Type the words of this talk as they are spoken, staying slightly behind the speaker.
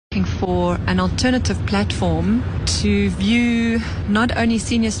looking for an alternative platform to view not only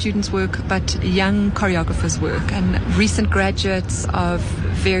senior students' work but young choreographers' work, and recent graduates of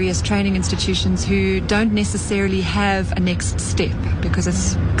various training institutions who don't necessarily have a next step because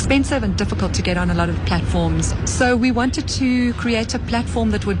it's expensive and difficult to get on a lot of platforms. So we wanted to create a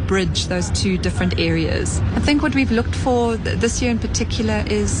platform that would bridge those two different areas. I think what we've looked for this year in particular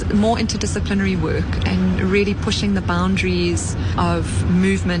is more interdisciplinary work and really pushing the boundaries of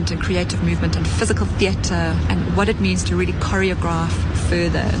movement and creative movement and physical theatre and what it means to really choreograph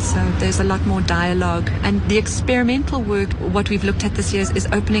further. So there's a lot more dialogue, and the experimental work, what we've looked at this year is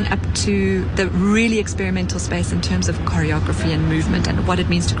opening up to the really experimental space in terms of choreography and movement and what it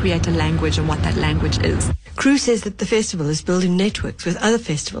means to create a language and what that language is. Crew says that the festival is building networks with other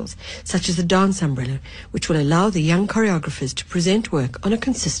festivals, such as the Dance Umbrella, which will allow the young choreographers to present work on a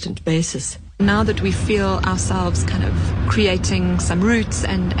consistent basis. Now that we feel ourselves kind of creating some roots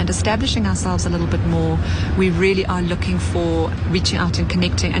and establishing ourselves a little bit more, we really are looking for reaching out and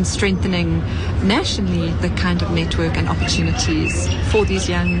connecting and strengthening nationally the kind of network and opportunities for these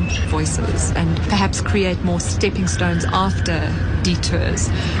young voices, and perhaps create more stepping stones after detours.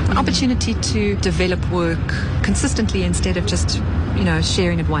 An opportunity to develop work consistently instead of just,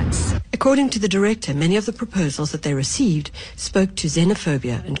 sharing it once. According to the director, many of the proposals that they received spoke to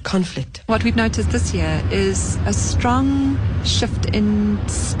xenophobia and conflict. What we've noticed this year is a strong shift in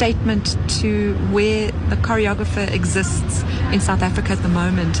statement to where the choreographer exists in South Africa at the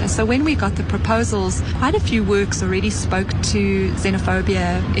moment. So when we got the proposals, quite a few works already spoke to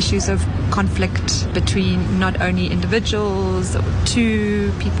xenophobia, issues of conflict between not only individuals,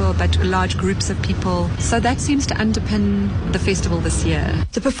 two people, but large groups of people. So that seems to underpin the festival this year.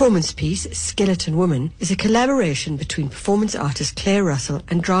 The performance piece, Skeleton Woman, is a collaboration between performance artist Claire Russell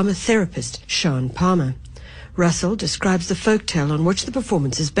and drama therapist Sean Palmer. Russell describes the folktale on which the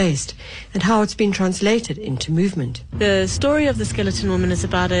performance is based and how it's been translated into movement. The story of the Skeleton Woman is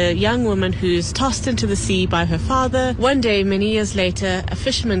about a young woman who's tossed into the sea by her father. One day, many years later, a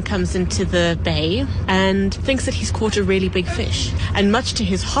fisherman comes into the bay and thinks that he's caught a really big fish. And much to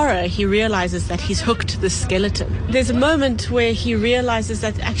his horror, he realizes that he's hooked the skeleton. There's a moment where he realizes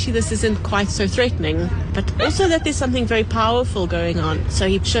that actually this isn't quite so threatening, but also that there's something very powerful going on. So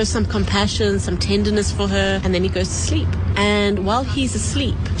he shows some compassion, some tenderness for her, and then he goes to sleep. And while he's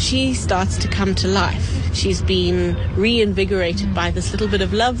asleep, she starts to come to life. She's been reinvigorated by this little bit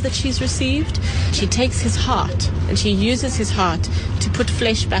of love that she's received. She takes his heart and she uses his heart to put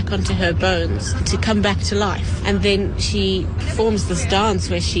flesh back onto her bones, to come back to life. And then she performs this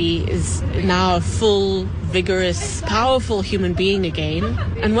dance where she is now a full, vigorous, powerful human being again.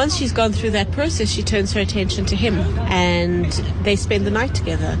 And once she's gone through that process, she turns her attention to him and they spend the night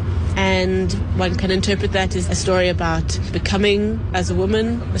together. And one can interpret that as a story about becoming as a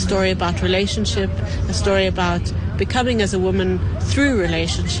woman, a story about relationship, a story about becoming as a woman through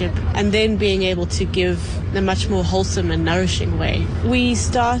relationship, and then being able to give a much more wholesome and nourishing way. We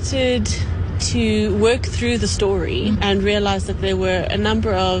started to work through the story and realize that there were a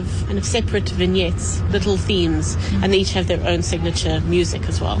number of kind of separate vignettes, little themes, and they each have their own signature music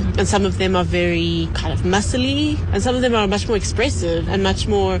as well. And some of them are very kind of muscly, and some of them are much more expressive and much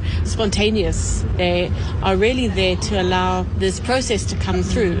more spontaneous. They are really there to allow this process to come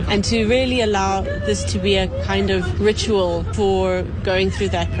through and to really allow this to be a kind of ritual for going through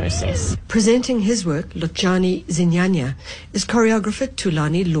that process. Presenting his work, Lotjani Zinyanya, is choreographer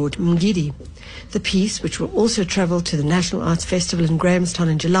Tulani Lord Mngidi. The piece, which will also travel to the National Arts Festival in Grahamstown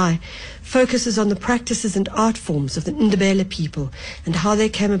in July, focuses on the practices and art forms of the Ndebele people and how they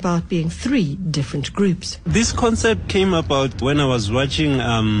came about being three different groups. This concept came about when I was watching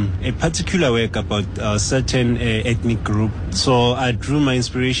a particular work about a certain ethnic group. So I drew my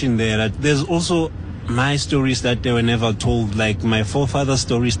inspiration there. There's also my stories that they were never told, like my forefathers'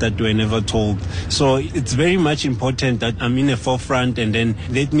 stories that were never told. So it's very much important that I'm in the forefront, and then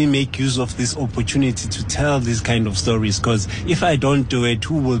let me make use of this opportunity to tell these kind of stories, because if I don't do it,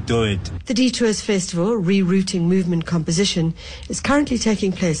 who will do it? The Detours Festival, Rerouting Movement Composition, is currently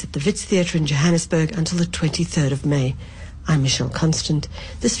taking place at the Wits Theatre in Johannesburg until the 23rd of May. I'm Michelle Constant.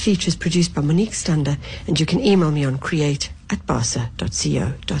 This feature is produced by Monique Stander, and you can email me on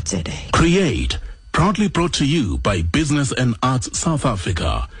create@basa.co.za. Create. Proudly brought to you by Business and Arts South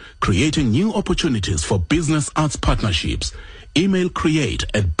Africa, creating new opportunities for business arts partnerships. Email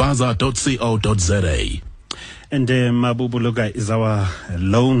create@baza.co.za. And Mabubu Luga is our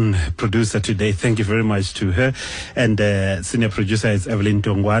lone producer today. Thank you very much to her. And senior producer is Evelyn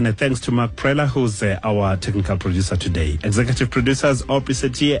Tongwane. Thanks to Mark Prella, who's our technical producer today. Executive producers Aubrey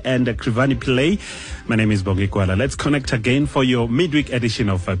Setie and Krivani Pillay. My name is Bongi Kwala. Let's connect again for your midweek edition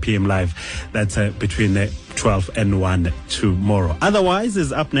of PM Live. That's between 12 and 1 tomorrow. Otherwise,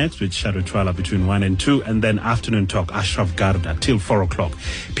 is up next with Shadow Twala between 1 and 2, and then afternoon talk, Ashraf Garda till 4 o'clock.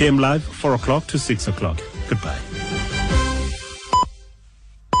 PM Live, 4 o'clock to 6 o'clock. Goodbye.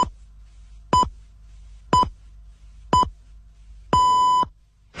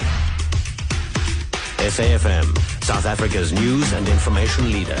 SAFM, South Africa's news and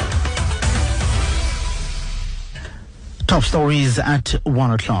information leader. Top stories at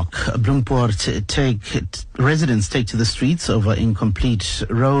 1 o'clock. Bloempoort residents take to the streets over incomplete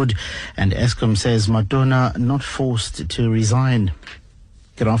road, and Eskom says Madonna not forced to resign.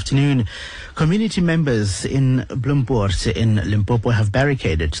 Good afternoon. Community members in Bloempoort in Limpopo have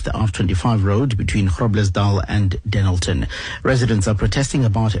barricaded the R25 road between Groblersdal and Denelton. Residents are protesting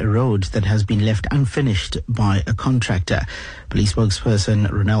about a road that has been left unfinished by a contractor. Police spokesperson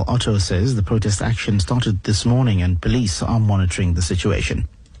Ronel Otto says the protest action started this morning and police are monitoring the situation.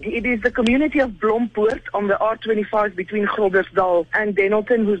 It is the community of Bloempoort on the R25 between Groblersdal and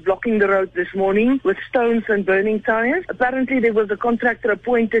Denelton who's blocking the road this morning with stones and burning tires. Apparently there was a contractor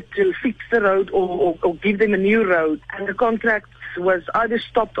appointed to fix the road or give them a new road, and the contract was either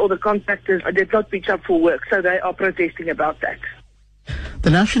stopped or the contractors did not pitch up for work, so they are protesting about that. The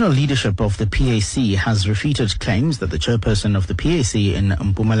national leadership of the PAC has refuted claims that the chairperson of the PAC in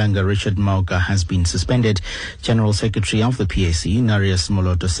Mpumalanga, Richard Mauka, has been suspended. General Secretary of the PAC, Narius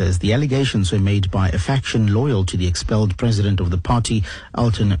Moloto, says the allegations were made by a faction loyal to the expelled president of the party,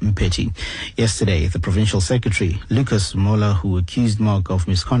 Alton Mpeti. Yesterday, the provincial secretary, Lucas Mola, who accused Mauka of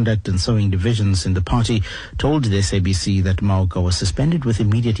misconduct and sowing divisions in the party, told the SABC that Mauka was suspended with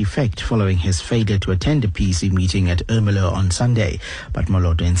immediate effect following his failure to attend a PAC meeting at Ermelo on Sunday. But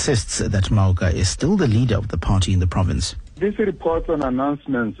Moloto insists that Mauka is still the leader of the party in the province. These reports and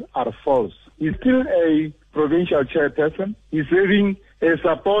announcements are false. He's still a provincial chairperson. He's having a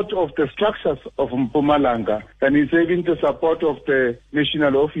support of the structures of Mpumalanga, and he's having the support of the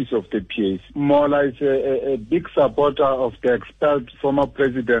national office of the PAC. Mola is a big supporter of the expelled former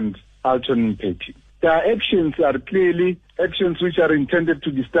president Alton Mpeti. Their actions are clearly actions which are intended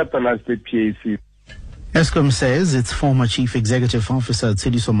to destabilize the PAC. Eskom says its former chief executive officer,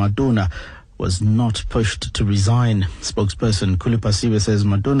 Tshidiso Madonna, was not pushed to resign. Spokesperson Kulupasiwe says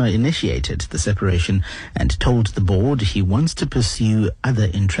Madonna initiated the separation and told the board he wants to pursue other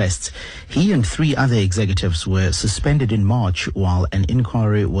interests. He and 3 other executives were suspended in March while an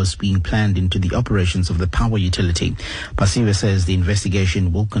inquiry was being planned into the operations of the power utility. Pasiwe says the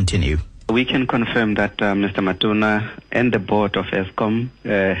investigation will continue. We can confirm that Mr. Madonna and the board of Eskom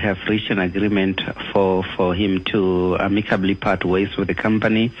have reached an agreement for him to amicably part ways with the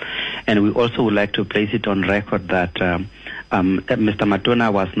company. And we also would like to place it on record that Mr.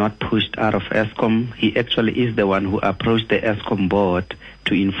 Madonna was not pushed out of Eskom. He actually is the one who approached the Eskom board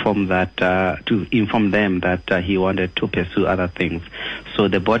to inform them that he wanted to pursue other things. So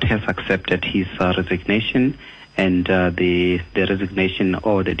the board has accepted his resignation. And the resignation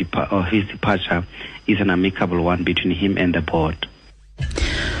or his departure is an amicable one between him and the board.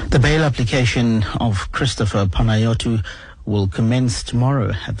 The bail application of Christopher Panayotu will commence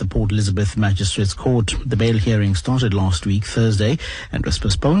tomorrow at the Port Elizabeth Magistrates Court. The bail hearing started last week, Thursday, and was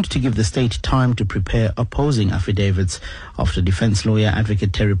postponed to give the state time to prepare opposing affidavits after defense lawyer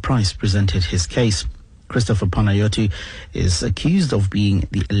advocate Terry Price presented his case. Christopher Panayotu is accused of being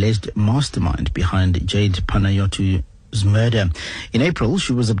the alleged mastermind behind Jade Panayotu's murder. In April,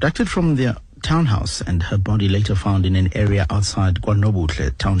 she was abducted from their townhouse and her body later found in an area outside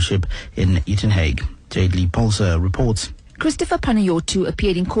KwaNobuhle township in Uitenhage. Jade Lee Pulser reports. Christopher Panayotu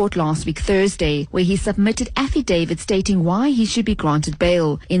appeared in court last week Thursday, where he submitted affidavits stating why he should be granted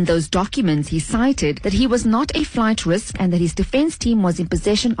bail. In those documents, he cited that he was not a flight risk and that his defense team was in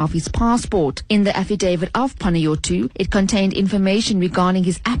possession of his passport. In the affidavit of Panayotu, it contained information regarding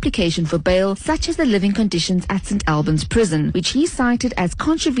his application for bail, such as the living conditions at St. Albans Prison, which he cited as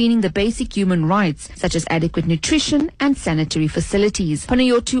contravening the basic human rights, such as adequate nutrition and sanitary facilities.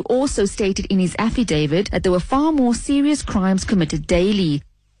 Panayotu also stated in his affidavit that there were far more serious crimes committed daily.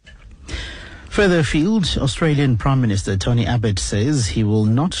 Further afield, Australian Prime Minister Tony Abbott says he will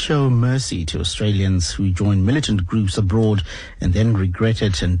not show mercy to Australians who join militant groups abroad and then regret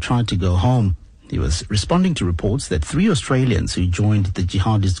it and try to go home. He was responding to reports that 3 Australians who joined the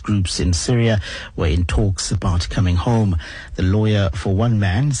jihadist groups in Syria were in talks about coming home. The lawyer for one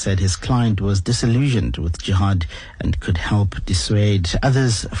man said his client was disillusioned with jihad and could help dissuade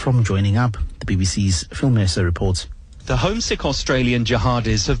others from joining up. The BBC's Phil Mercer reports. The homesick Australian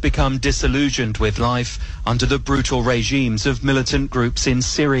jihadis have become disillusioned with life under the brutal regimes of militant groups in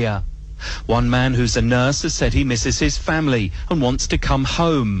Syria. One man who's a nurse has said he misses his family and wants to come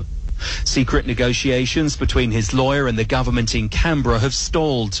home. Secret negotiations between his lawyer and the government in Canberra have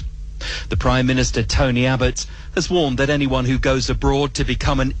stalled. The Prime Minister, Tony Abbott, has warned that anyone who goes abroad to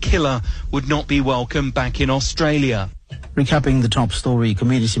become a killer would not be welcome back in Australia. Recapping the top story,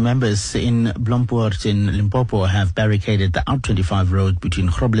 community members in Blompoort in Limpopo have barricaded the Out25 road between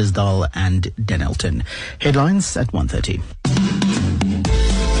Groblersdal and Denelton. Headlines at 1:30.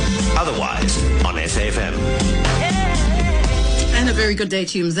 Otherwise on SAFM. And a very good day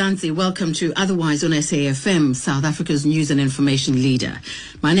to you, Mzansi. Welcome to Otherwise on SAFM, South Africa's news and information leader.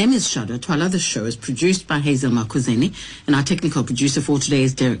 My name is Shada Twala. The show is produced by Hazel Makuzeni, and our technical producer for today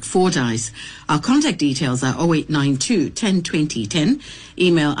is Derek Fordyce. Our contact details are 0892 10 20 10,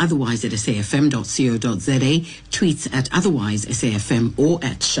 email otherwise@safm.co.za, tweets at otherwise SAFM or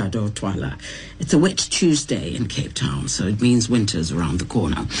at Shada Twala. It's a wet Tuesday in Cape Town, so it means winter's around the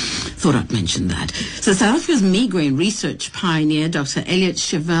corner. Thought I'd mention that. So South Africa's migraine research pioneer, Dr. ELLIOT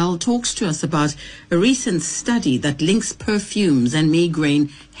SHEVEL, talks to us about a recent study that links perfumes and migraine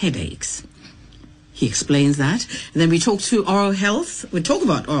headaches. He explains that. And then we talk to oral health. We talk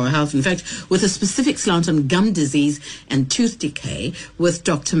about oral health, in fact, with a specific slant on gum disease and tooth decay with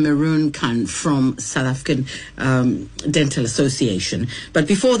Dr. Mehroon from South African Dental Association. But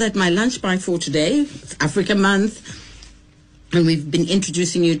before that, my lunch buy for today, it's Africa Month. And we've been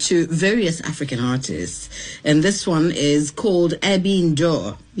introducing you to various African artists. And this one is called Abi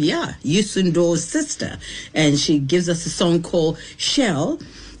Ndor. Yeah, Youssou N'Dour's sister. And she gives us a song called Shell.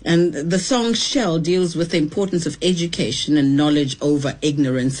 And the song Shell deals with the importance of education and knowledge over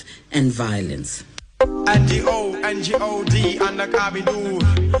ignorance and violence. NGOD, and the Kabidu.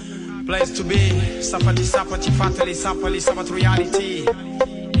 Place to be. Sapati, fatally, sapat reality.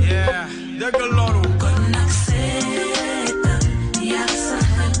 Yeah, the Galoro.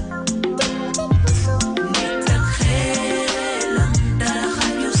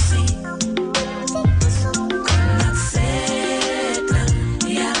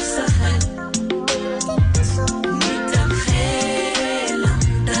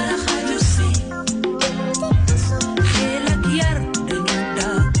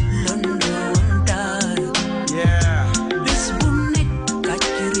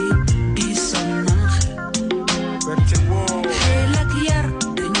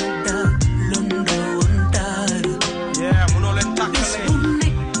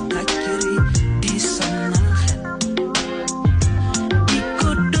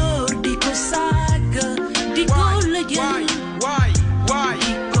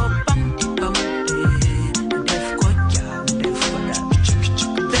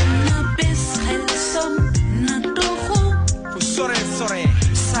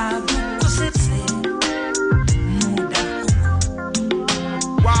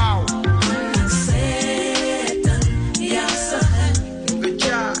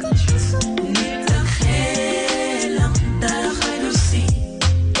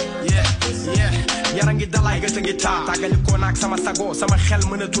 sama xel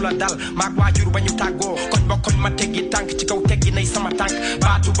mënatu la dal maak waajur ba ñu tàggoo koñ ba koñ ma teggi tànk ci kaw teggi nay sama tànk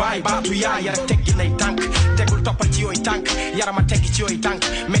baatu baay baatu yaay yara teggi nay tànk tegul toppal ci yooyu tànk yarama teggi ci yooyu tànk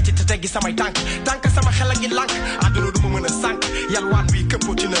metti te teggi samay tànk tànk sama xel a ngi lànk àdduna du ma mën a sànk yalwaan wi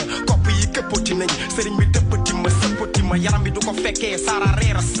këppoti na kopp yi këppoti nañ sëriñ bi dëppati ma sëppati ma yaram bi du ko fekkee saara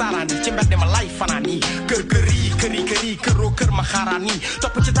reera saaraani ci mbedd ma lay fanaan yi kër këri këroo kër ma xaaraan yi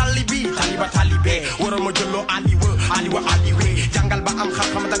topp ci talibi taliba talibé waroon ma jëloo aliwa aliwe jàngal ba am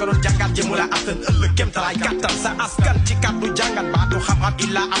xam-xam danga doon jàngal jëmu la attan ëllëg kem talaay gàttal sa askan ci kàddu jàngal baatu xam-xam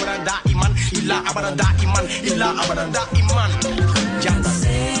illa abadan daa iman illa abadan daa iman illa abadan daa iman jàngal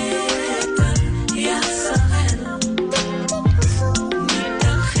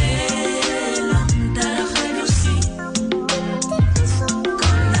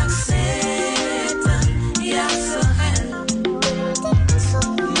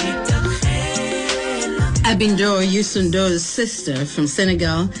Abi Ndor, Youssou N'Dour's sister from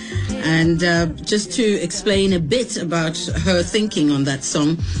Senegal, and just to explain a bit about her thinking on that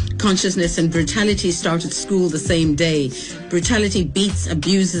song, consciousness and brutality start at school the same day. Brutality beats,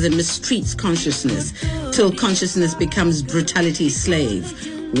 abuses and mistreats consciousness till consciousness becomes brutality's slave.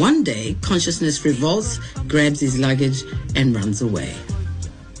 One day, consciousness revolts, grabs his luggage and runs away.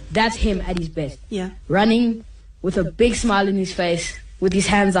 That's him at his best. Yeah. Running with a big smile on his face, with his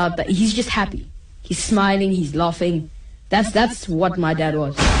hands out. He's just happy. He's smiling, he's laughing. That's what my dad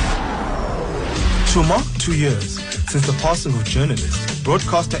was. To mark 2 years since the passing of journalist,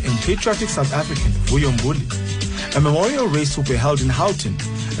 broadcaster and patriotic South African Vuyo Mbuli, a memorial race will be held in Houghton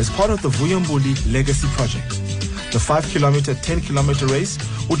as part of the Vuyo Mbuli Legacy Project. The 5-kilometer, 10-kilometer race,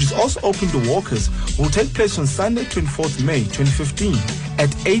 which is also open to walkers, will take place on Sunday, 24th May 2015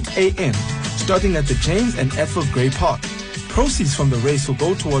 at 8 a.m., starting at the James and Ethel Gray Park. Proceeds from the race will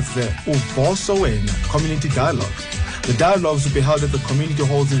go towards the Ubosowena Community Dialogue. The dialogues will be held at the community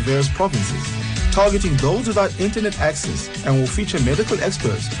halls in various provinces, targeting those without internet access, and will feature medical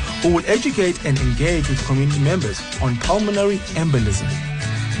experts who will educate and engage with community members on pulmonary embolism.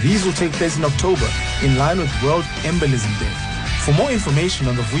 These will take place in October in line with World Embolism Day. For more information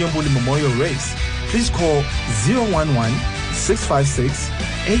on the Vuyo Mbuli Memorial Race, please call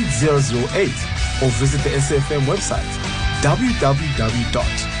 011-656-8008 or visit the SAFM website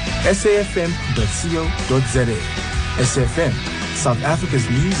www.safm.co.za. SAFM, South Africa's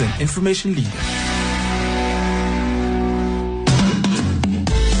news and information leader.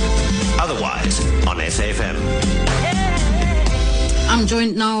 Otherwise on SAFM. I'm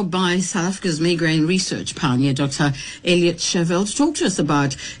joined now by South Africa's migraine research pioneer, Dr. ELLIOT SHEVEL, to talk to us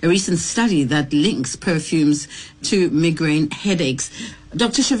about a recent study that links perfumes to migraine headaches.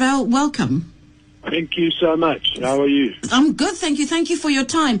 Dr. SHEVEL, welcome. Thank you so much. How are you? I'm good, thank you. Thank you for your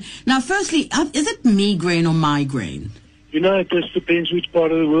time. Now, firstly, is it migraine or migraine? You know, it just depends which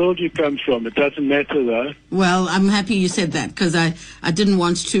part of the world you come from. It doesn't matter, though. Well, I'm happy you said that, because I didn't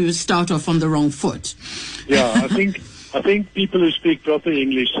want to start off on the wrong foot. Yeah, I think people who speak proper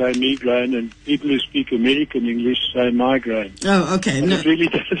English say migraine, and people who speak American English say migraine. Oh, okay. No. It really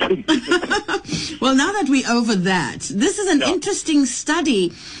doesn't. Well, now that we're over that, this is an interesting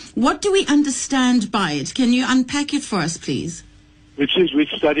study. What do we understand by it? Can you unpack it for us, please? Which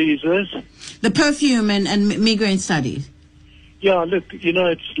study is this? The perfume and migraine study. Yeah, look, you know,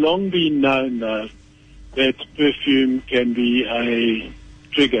 it's long been known that perfume can be a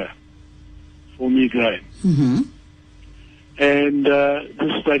trigger for migraine. Mm-hmm. And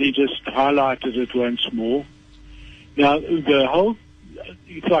this study just highlighted it once more. Now,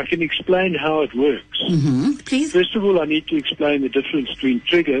 if I can explain how it works. Mm-hmm. Please. First of all, I need to explain the difference between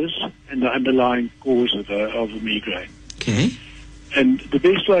triggers and the underlying cause of a migraine. Okay. And the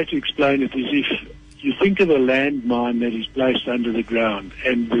best way to explain it is if you think of a landmine that is placed under the ground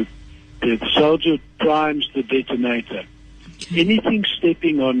and the soldier primes the detonator. Okay. Anything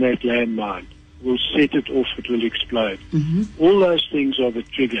stepping on that landmine will set it off, it will explode. Mm-hmm. All those things are the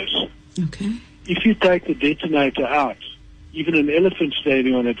triggers. Okay. If you take the detonator out, even an elephant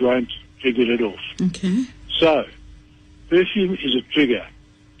standing on it won't trigger it off. Okay. So, perfume is a trigger.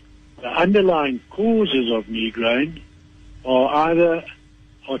 The underlying causes of migraine are either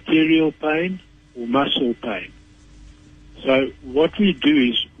arterial pain or muscle pain. So what we do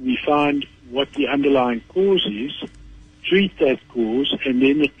is we find what the underlying cause is, treat that cause, and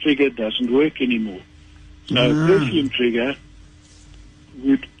then the trigger doesn't work anymore. So a perfume trigger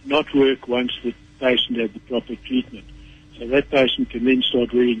would not work once the patient had the proper treatment. So that patient can then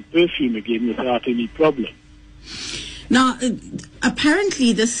start wearing perfume again without any problem. Now,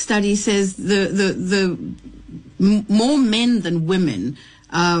 apparently this study says the more men than women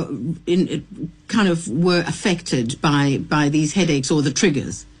kind of were affected by these headaches or the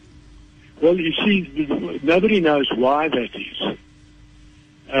triggers. Well, you see, nobody knows why that is.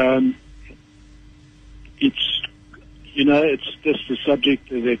 It's just a subject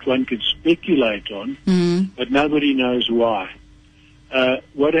that one could speculate on, but nobody knows why.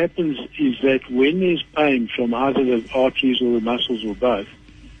 What happens is that when there's pain from either the arteries or the muscles or both,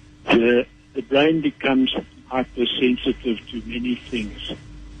 the brain becomes hypersensitive to many things.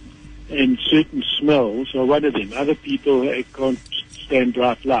 And certain smells are one of them. Other people can't stand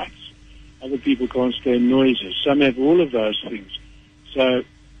bright lights. Other people can't stand noises. Some have all of those things. So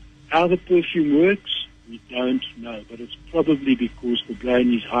how the perfume works, we don't know. But it's probably because the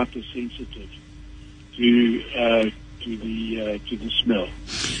brain is hypersensitive to the smell.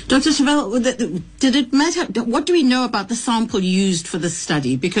 Dr. SHEVEL, did it matter? What do we know about the sample used for the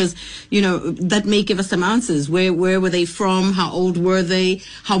study? Because, that may give us some answers. Where were they from? How old were they?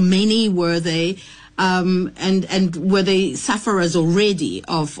 How many were they? And were they sufferers already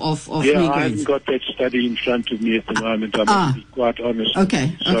of migraines? I haven't got that study in front of me at the moment. I must be quite honest.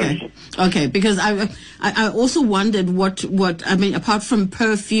 Okay. Because I also wondered what apart from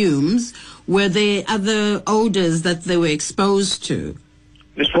perfumes, were there other odors that they were exposed to?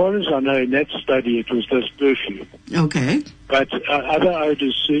 As far as I know, in that study, it was just perfume. Okay. But other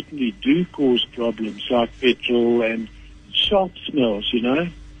odors certainly do cause problems, like petrol and sharp smells, you know.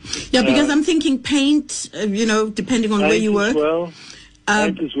 Yeah, because I'm thinking paint, depending on where you work.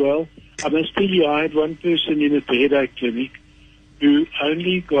 Paint as well. I must tell you, I had one person in at the headache clinic who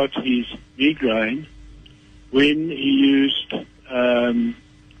only got his migraine when he used one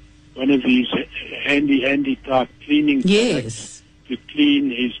of these handy type cleaning products to clean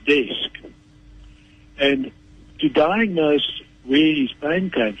his desk. And to diagnose where his pain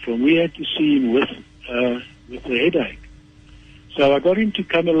came from, we had to see him with the headache. So I got him to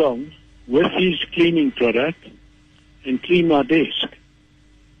come along with his cleaning product and clean my desk.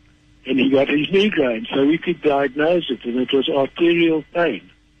 And he got his migraine, so we could diagnose it, and it was arterial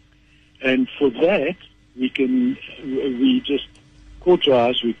pain. And for that, we just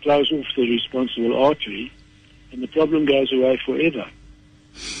cauterize, we close off the responsible artery, and the problem goes away forever.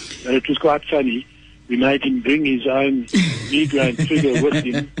 But it was quite funny. We made him bring his own migraine trigger with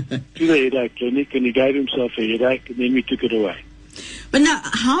him to the headache clinic, and he gave himself a headache, and then we took it away. But now,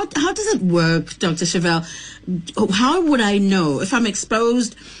 how does it work, Dr. SHEVEL? How would I know if I'm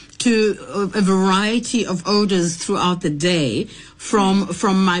exposed to a variety of odors throughout the day, from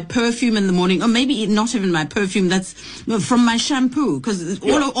my perfume in the morning, or maybe not even my perfume, that's from my shampoo, because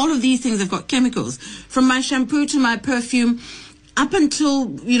all of these things have got chemicals. From my shampoo to my perfume, up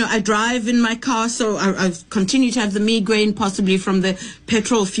until, I drive in my car, so I continue to have the migraine, possibly from the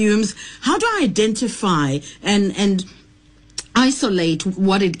petrol fumes. How do I identify and isolate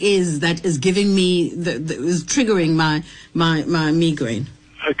what it is that is giving me, is triggering my migraine?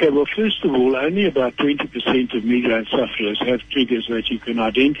 Okay, well, first of all, only about 20% of migraine sufferers have triggers that you can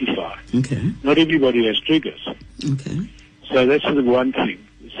identify. Okay. Not everybody has triggers. Okay. So that's the one thing.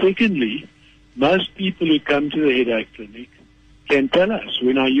 Secondly, most people who come to the headache clinic can tell us,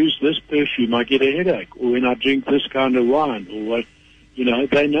 when I use this perfume, I get a headache, or when I drink this kind of wine, or what,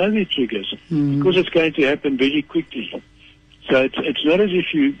 they know their triggers, because it's going to happen very quickly. So it's not as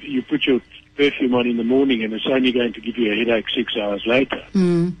if you put your perfume on in the morning and it's only going to give you a headache 6 hours later.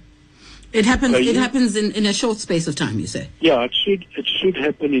 It happens. It happens in a short space of time, you say? Yeah, it should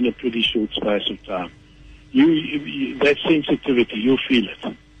happen in a pretty short space of time. You that sensitivity, you'll feel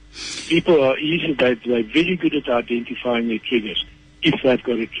it. People are easy. They're very good at identifying their triggers if they've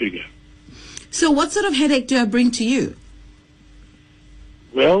got a trigger. So, what sort of headache do I bring to you?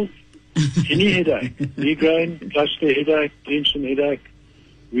 Well, any headache, migraine, cluster headache, tension headache,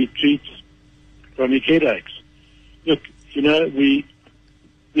 we treat chronic headaches. Look, there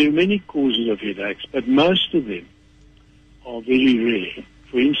are many causes of headaches, but most of them are very rare.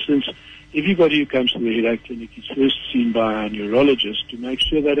 For instance, everybody who comes to the headache clinic is first seen by a neurologist to make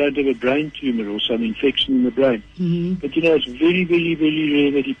sure they don't have a brain tumor or some infection in the brain. But it's very, very, very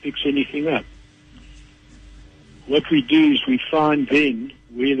rare that he picks anything up. What we do is we find then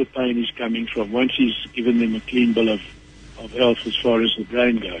where the pain is coming from, once he's given them a clean bill of health as far as the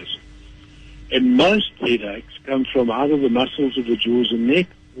brain goes. And most headaches come from either the muscles of the jaws and neck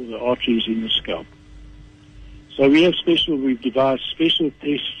or the arteries in the scalp. So we've devised special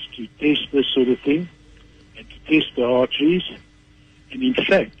tests to test this sort of thing and to test the arteries. And in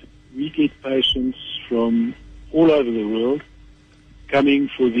fact, we get patients from all over the world coming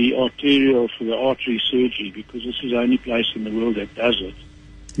for the artery surgery, because this is the only place in the world that does it.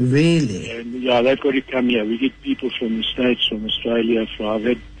 Really? And they've got to come here. We get people from the States, from Australia. I've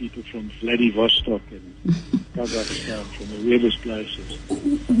had people from Vladivostok and Kazakhstan, from the weirdest places.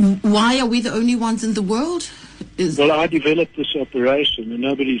 Why are we the only ones in the world? Well, I developed this operation and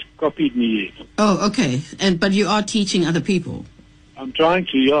nobody's copied me yet. Oh, okay. But you are teaching other people? I'm trying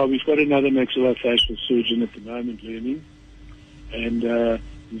to, yeah. We've got another maxillofacial surgeon at the moment learning. And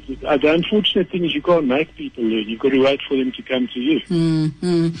the unfortunate thing is you can't make people learn. You've got to wait for them to come to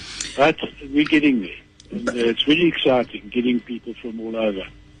you. But we're getting there. And it's really exciting getting people from all over.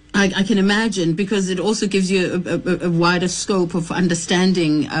 I can imagine, because it also gives you a wider scope of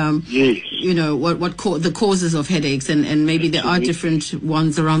understanding, yes. The causes of headaches, and maybe there are different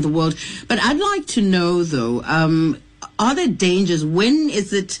ones around the world. But I'd like to know, though, are there dangers? When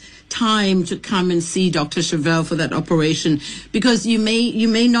is it time to come and see Dr. SHEVEL for that operation? Because you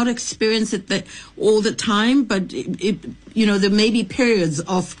may not experience it all the time, but there may be periods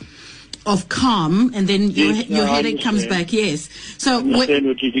of calm, and then your headache comes back. Yes. So I understand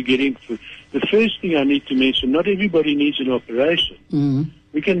what you're getting. The first thing I need to mention: not everybody needs an operation.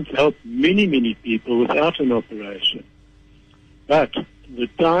 We can help many, many people without an operation. But the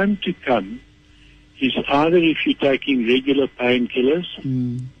time to come is either if you're taking regular painkillers,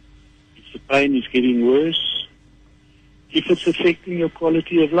 if the pain is getting worse, if it's affecting your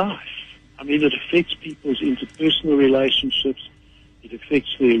quality of life. I mean, it affects people's interpersonal relationships. It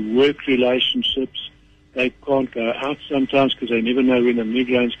affects their work relationships. They can't go out sometimes because they never know when a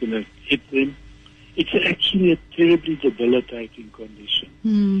migraine's going to hit them. It's actually a terribly debilitating condition.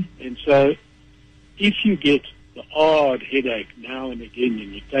 And so if you get the odd headache now and again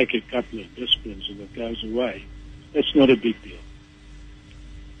and you take a couple of disciplines and it goes away, that's not a big deal.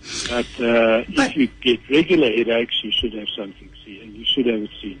 But if you get regular headaches, you should have something seen, and you should have it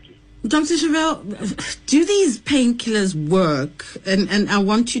seen to. Dr. SHEVEL, do these painkillers work? And I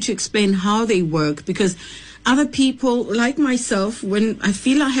want you to explain how they work, because other people, like myself, when I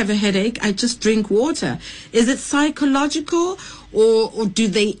feel I have a headache, I just drink water. Is it psychological, or do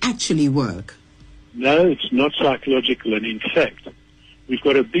they actually work? No, it's not psychological. And in fact, we've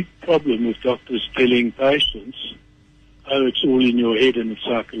got a big problem with doctors telling patients, oh, it's all in your head and it's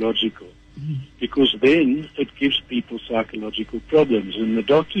psychological. Because then it gives people psychological problems. And the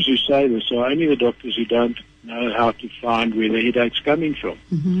doctors who say this are only the doctors who don't know how to find where the headache's coming from.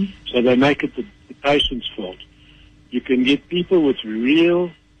 So they make it the patient's fault. You can get people with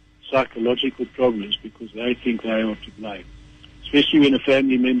real psychological problems because they think they are to blame. Especially when a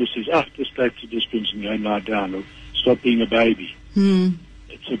family member says, just take the distance and go and lie down, or stop being a baby.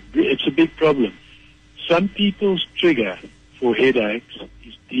 It's a big problem. Some people's trigger for headaches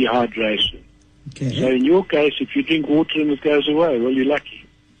is dehydration. So in your case, if you drink water and it goes away, well, you're lucky.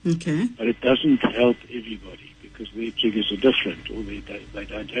 But it doesn't help everybody because their triggers are different, or they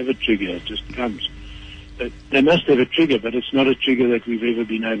don't have a trigger, it just comes. But they must have a trigger, but it's not a trigger that we've ever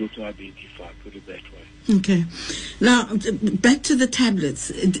been able to identify, put it that way. Now, back to the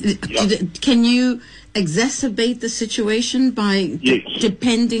tablets. Can you exacerbate the situation by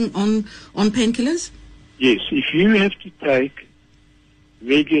depending on painkillers? Yes, if you have to take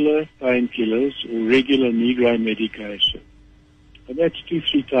regular painkillers or regular migraine medication, and that's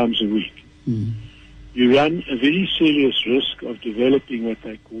 2-3 times a week, you run a very serious risk of developing what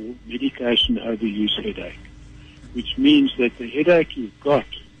they call medication overuse headache, which means that the headache you've got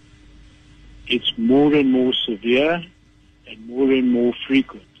gets more and more severe and more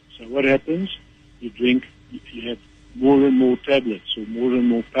frequent. So what happens? You have more and more tablets or more and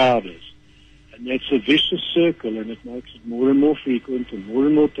more powders. And that's a vicious circle, and it makes it more and more frequent and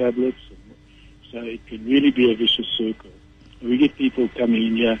more tablets. So it can really be a vicious circle. We get people coming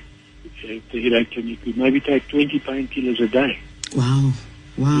in here to the headache clinic who maybe take 20 painkillers a day. Wow.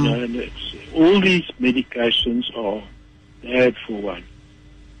 You know, and all these medications are bad for one.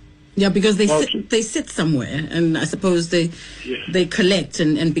 Yeah, because they sit somewhere, and I suppose they collect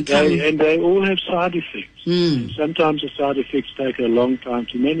and become... And they all have side effects. And sometimes the side effects take a long time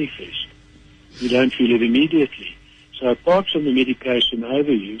to manifest. You don't feel it immediately. So apart from the medication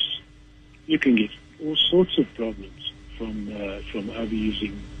overuse, you can get all sorts of problems from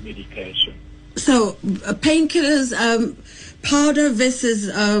overusing medication. So painkillers, powder versus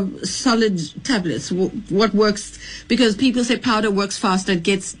solid tablets. What works? Because people say powder works faster. It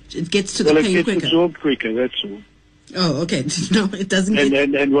gets to the pain quicker. It gets absorbed quicker. That's all. Oh, okay. No, it doesn't.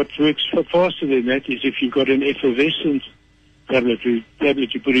 And what works faster than that is if you've got an effervescent tablet you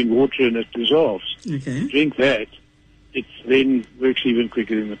put in water and it dissolves. Drink that. It then works even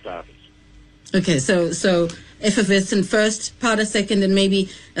quicker than the powders. Okay, so effervescent first, powder second, and maybe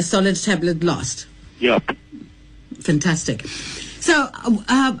a solid tablet last. Yep. Fantastic. So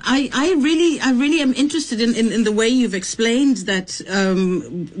I really am interested in the way you've explained that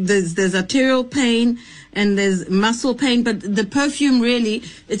there's arterial pain and there's muscle pain, but the perfume really,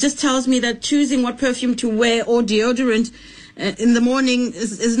 it just tells me that choosing what perfume to wear or deodorant in the morning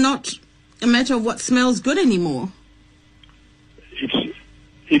is not a matter of what smells good anymore.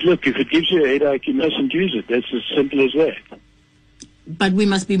 Look, if it gives you a headache, you mustn't use it. That's as simple as that. But we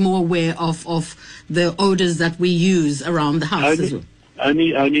must be more aware of the odors that we use around the house as well.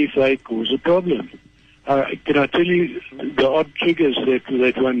 Only if they cause a problem. Can I tell you the odd triggers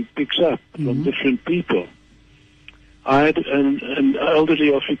that one picks up from different people? I had an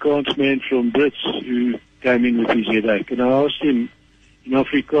elderly Afrikaans man from Brits who came in with his headache, and I asked him in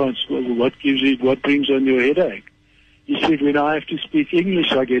Afrikaans, well, what brings on your headache? He said, when I have to speak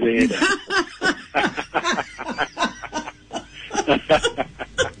English, I get a headache.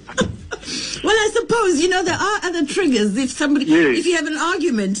 Well, I suppose, there are other triggers. If you have an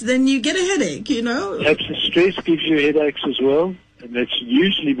argument, then you get a headache, Perhaps the stress gives you headaches as well, and that's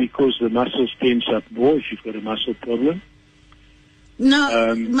usually because the muscles tense up more if you've got a muscle problem.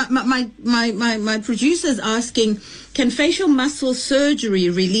 Now, my producer's asking, can facial muscle surgery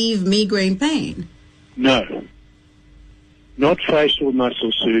relieve migraine pain? No. Not facial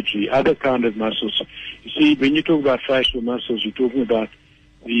muscle surgery, other kind of muscles. You see, when you talk about facial muscles, you're talking about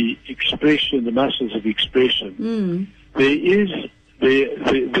the expression, the muscles of expression. There is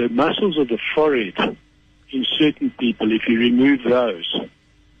the muscles of the forehead in certain people. If you remove those,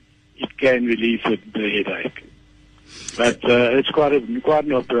 it can relieve the headache. But it's quite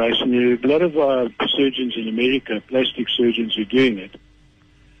an operation. There are a lot of surgeons in America, plastic surgeons, who are doing it.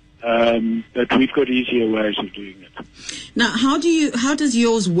 But we've got easier ways of doing it. Now, how does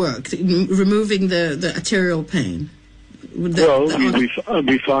yours work? Removing the arterial pain. We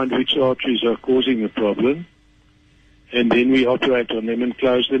find which arteries are causing the problem, and then we operate on them and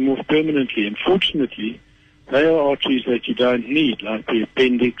close them off permanently. And fortunately, they are arteries that you don't need, like the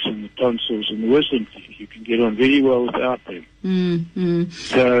appendix and the tonsils and the wisdom teeth. You can get on very well without them.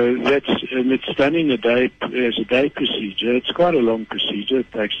 So it's done in a day, as a day procedure. It's quite a long procedure.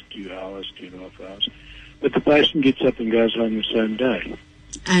 It takes 2 hours, 2.5 hours. But the patient gets up and goes home the same day.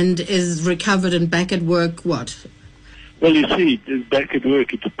 And is recovered and back at work what? Well, you see, back at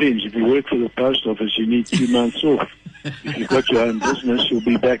work, it depends. If you work for the post office, you need 2 months off. If you've got your own business, you'll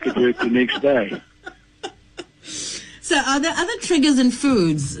be back at work the next day. So are there other triggers in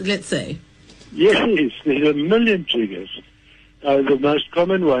foods, let's say? Yes, there are a million triggers. The most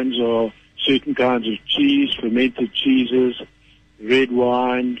common ones are certain kinds of cheese, fermented cheeses, red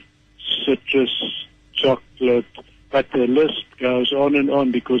wine, citrus, chocolate, but the list goes on and on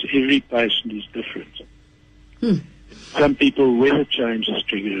because every patient is different. Some people, weather changes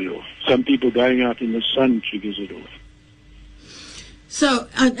trigger it off. Some people going out in the sun triggers it off. So,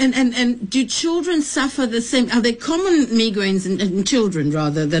 and do children suffer the same? Are there common migraines in children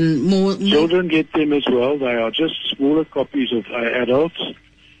rather than more? Children get them as well. They are just smaller copies of adults.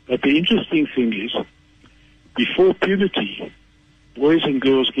 But the interesting thing is, before puberty, boys and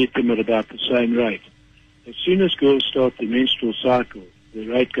girls get them at about the same rate. As soon as girls start the menstrual cycle, the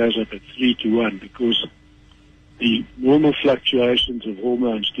rate goes up at 3-to-1 because the normal fluctuations of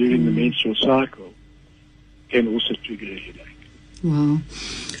hormones during the menstrual cycle can also trigger a headache. Wow.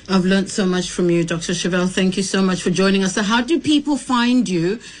 I've learned so much from you, Dr. SHEVEL. Thank you so much for joining us. So how do people find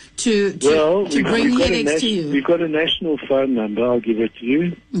you to bring headaches to you? We've got a national phone number. I'll give it to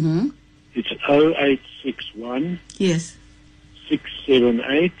you. It's 0861 Yes.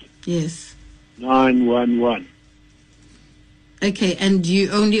 678 Yes. 911. Okay, and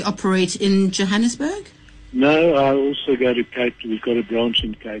you only operate in Johannesburg? No, I also go to Cape Town. We've got a branch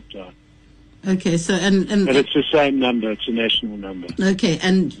in Cape Town. Okay, so and but it's the same number. It's a national number. Okay,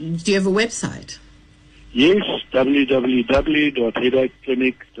 and do you have a website? Yes,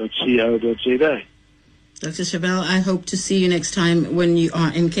 www.headacheclinic.co.za. Dr. SHEVEL, I hope to see you next time when you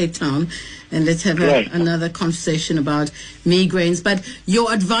are in Cape Town, and let's have another conversation about migraines. But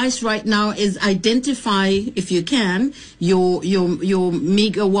your advice right now is identify, if you can, your or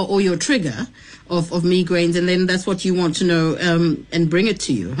your trigger of migraines, and then that's what you want to know, and bring it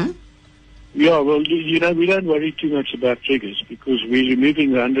to you, huh? Yeah, well, we don't worry too much about triggers because we're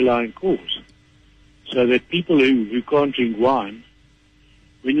removing the underlying cause. So that people who can't drink wine,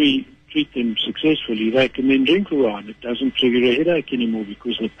 when we treat them successfully, they can then drink the wine. It doesn't trigger a headache anymore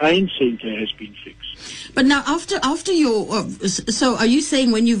because the pain center has been fixed. But now, after your, so are you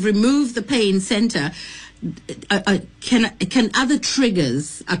saying when you've removed the pain center, can other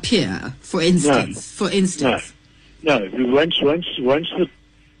triggers appear? For instance, No.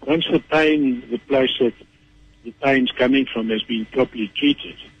 Once the pain, the place that the pain's coming from has been properly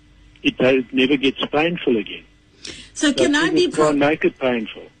treated, it never gets painful again. So can I be can't make it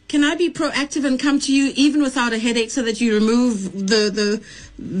painful? Can I be proactive and come to you even without a headache, so that you remove the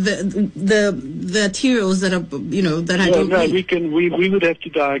arterials that are that I don't need? We can. We would have to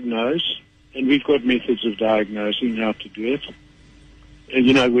diagnose, and we've got methods of diagnosing how to do it.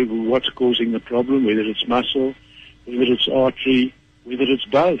 And what's causing the problem, whether it's muscle, whether it's artery, whether it's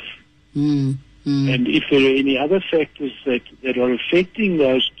both. And if there are any other factors that are affecting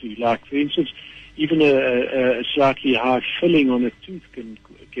those two, like, for instance, even a slightly high filling on a tooth can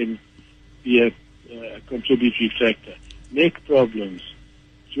be a contributory factor. Neck problems,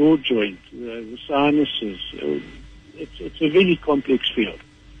 jaw joint, the sinuses. It's a really complex field.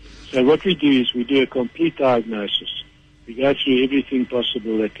 So what we do is we do a complete diagnosis. We go through everything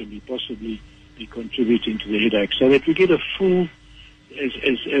possible that can possibly be contributing to the headache, so that we get a full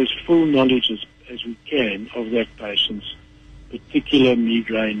as full knowledge as we can of that patient's particular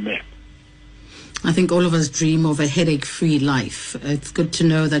migraine map. I think all of us dream of a headache-free life. It's good to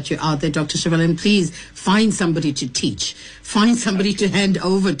know that you're out there, Dr. SHEVEL, and please find somebody to teach, find somebody to hand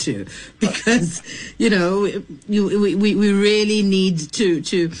over to, because we really need to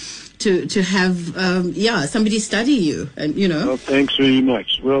have somebody study you, and Well, thanks very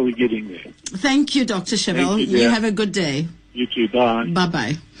much. Well, we're getting there. Thank you, Dr. SHEVEL. You have a good day. You too. Bye.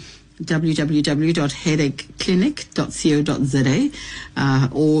 Bye-bye. www.headacheclinic.co.za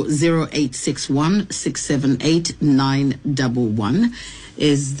or 0861 678 911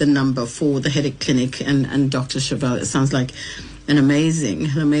 is the number for the Headache Clinic. And Dr. SHEVEL, it sounds like an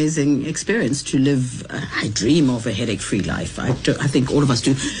amazing experience to live. I dream of a headache-free life. I think all of us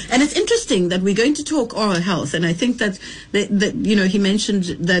do. And it's interesting that we're going to talk oral health. And I think that he mentioned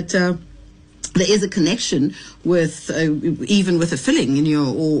that there is a connection with even with a filling in your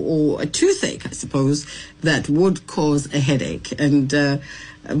or a toothache, I suppose, that would cause a headache. And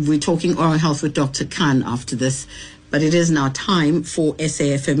we're talking oral health with Dr. Khan after this. But it is now time for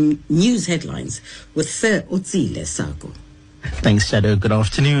SAFM News Headlines with Sir Otsile Sako. Thanks, Shadow. Good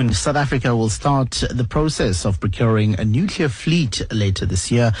afternoon. South Africa will start the process of procuring a nuclear fleet later this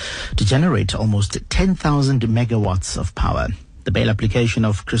year to generate almost 10,000 megawatts of power. The bail application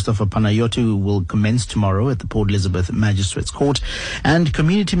of Christopher Panayotu will commence tomorrow at the Port Elizabeth Magistrates Court, and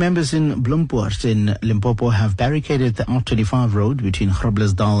community members in Bloempoort in Limpopo have barricaded the R25 road between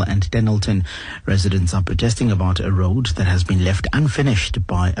Groblersdal and Dennilton. Residents are protesting about a road that has been left unfinished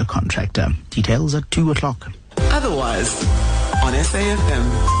by a contractor. Details at 2 o'clock. Otherwise, on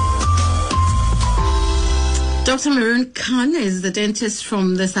SAFM. Dr. Mehroon Khan is the dentist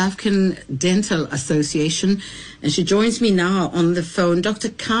from the South African Dental Association, and she joins me now on the phone. Dr.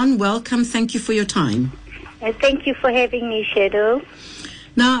 Khan, welcome. Thank you for your time. Thank you for having me, Shadow.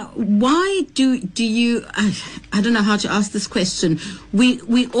 Now, why do you, I don't know how to ask this question.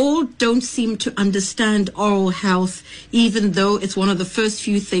 We all don't seem to understand oral health, even though it's one of the first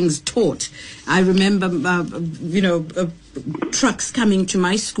few things taught. I remember, trucks coming to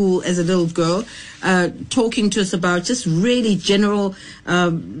my school as a little girl, talking to us about just really general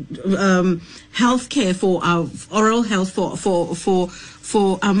health care for our oral health for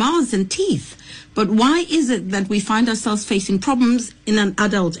our mouths and teeth. But why is it that we find ourselves facing problems in an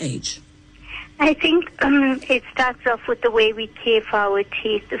adult age? I think it starts off with the way we care for our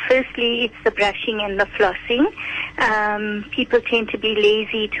teeth. Firstly, it's the brushing and the flossing. People tend to be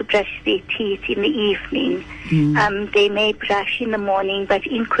lazy to brush their teeth in the evening. They may brush in the morning, but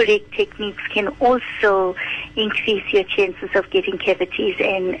incorrect techniques can also increase your chances of getting cavities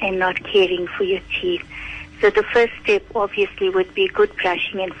and not caring for your teeth. So the first step obviously would be good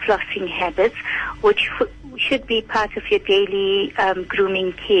brushing and flossing habits, which should be part of your daily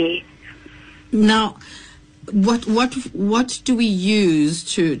grooming care. Now, what do we use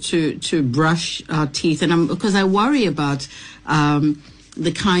to brush our teeth? And because I worry about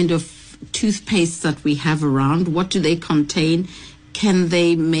the kind of toothpaste that we have around. What do they contain? Can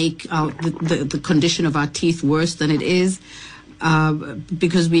they make the condition of our teeth worse than it is?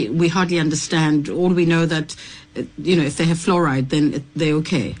 Because we hardly understand. All we know that, if they have fluoride, then they're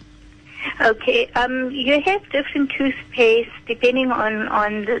okay. Okay, you have different toothpaste depending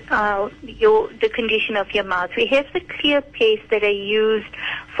on the condition of your mouth. We have the clear paste that are used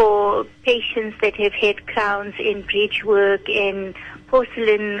for patients that have had crowns and bridge work and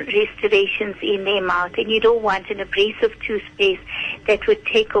porcelain restorations in their mouth, and you don't want an abrasive toothpaste that would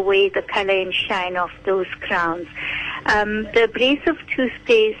take away the color and shine of those crowns. The abrasive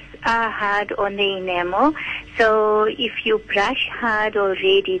toothpaste are hard on the enamel, so if you brush hard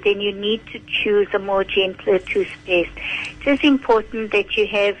already, then you need to choose a more gentler toothpaste. It is important that you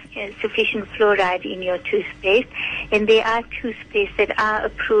have sufficient fluoride in your toothpaste, and there are toothpastes that are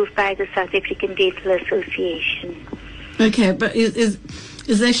approved by the South African Dental Association. Okay, but is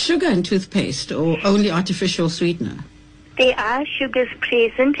there sugar in toothpaste or only artificial sweetener? There are sugars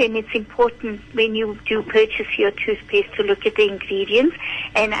present, and it's important when you do purchase your toothpaste to look at the ingredients.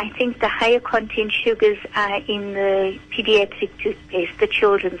 And I think the higher content sugars are in the pediatric toothpaste, the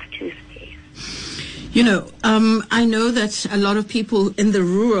children's toothpaste. I know that a lot of people in the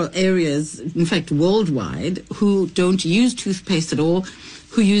rural areas, in fact worldwide, who don't use toothpaste at all,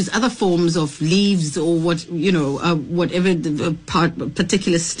 who use other forms of leaves or whatever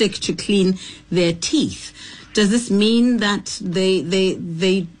particular stick to clean their teeth. Does this mean that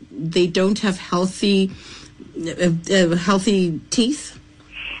they don't have healthy teeth?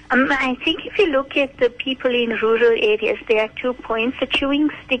 I think if you look at the people in rural areas, there are 2 points. The chewing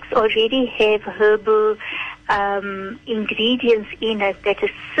sticks already have herbal ingredients in it that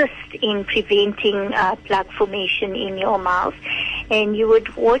assist in preventing plaque formation in your mouth. And you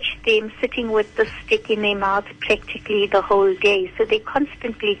would watch them sitting with the stick in their mouth practically the whole day. So they're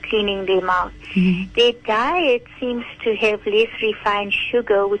constantly cleaning their mouth. Mm-hmm. Their diet seems to have less refined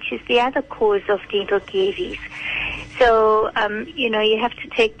sugar, which is the other cause of dental caries. So, you have to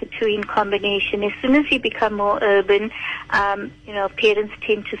take the two in combination. As soon as you become more urban, parents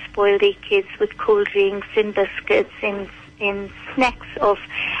tend to spoil their kids with cold drinks and biscuits and snacks of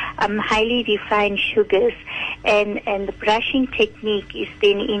highly refined sugars, and the brushing technique is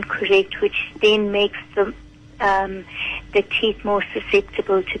then incorrect, which then makes the teeth more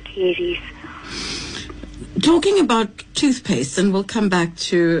susceptible to caries. Talking about toothpaste, and we'll come back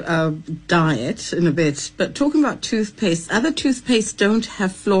to diet in a bit, but talking about toothpaste, other toothpastes don't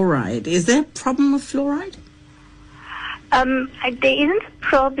have fluoride. Is there a problem with fluoride? There isn't a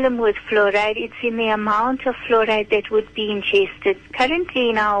problem with fluoride. It's in the amount of fluoride that would be ingested. Currently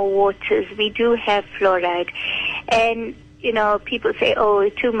in our waters, we do have fluoride. And, people say,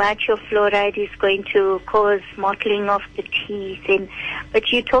 too much of fluoride is going to cause mottling of the teeth.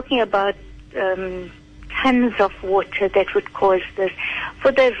 But you're talking about tons of water that would cause this.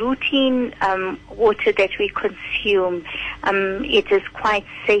 For the routine water that we consume, it is quite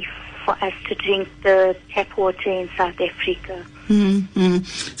safe for us to drink the tap water in South Africa. Mm-hmm.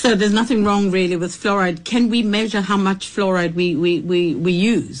 So there's nothing wrong really with fluoride. Can we measure how much fluoride we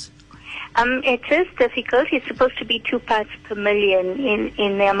use? It is difficult. It's supposed to be 2 parts per million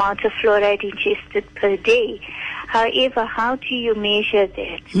in the amount of fluoride ingested per day. However, how do you measure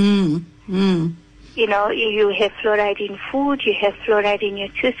that? You have fluoride in food, you have fluoride in your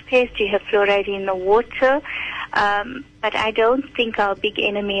toothpaste, you have fluoride in the water. But I don't think our big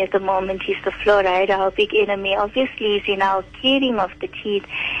enemy at the moment is the fluoride. Our big enemy obviously is in our caring of the teeth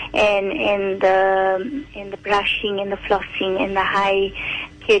and the brushing and the flossing and the high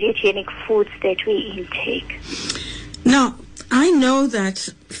cariogenic foods that we intake. Now, I know that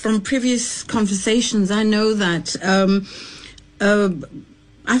from previous conversations,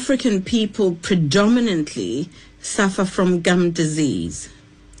 African people predominantly suffer from gum disease,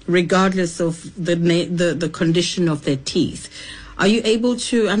 regardless of the condition of their teeth. Are you able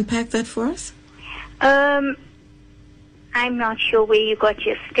to unpack that for us? I'm not sure where you got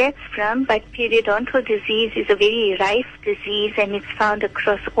your stats from, but periodontal disease is a very rife disease, and it's found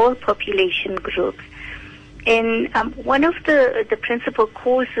across all population groups. And one of the principal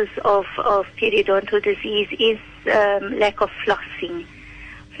causes of periodontal disease is lack of flossing.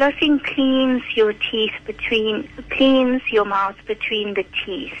 Flossing cleans your mouth between the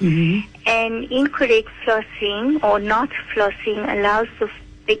teeth. Mm-hmm. And incorrect flossing or not flossing allows the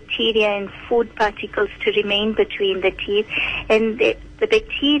bacteria and food particles to remain between the teeth, and the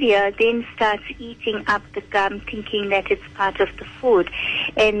bacteria then starts eating up the gum, thinking that it's part of the food.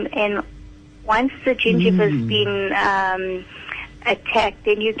 And once the gingiva has been attacked,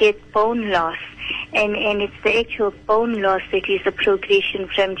 then you get bone loss. And it's the actual bone loss that is a progression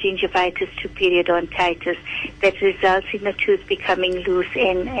from gingivitis to periodontitis that results in the tooth becoming loose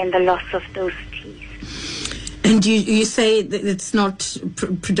and the loss of those teeth. And you say that it's not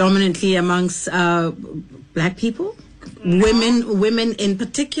predominantly amongst black people? No. Women in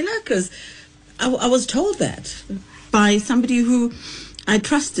particular? Because I was told that by somebody who I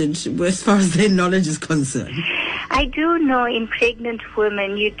trusted as far as their knowledge is concerned. I do know in pregnant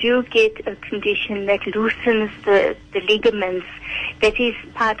women you do get a condition that loosens the ligaments that is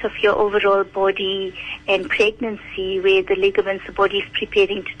part of your overall body and pregnancy, where the ligaments, the body is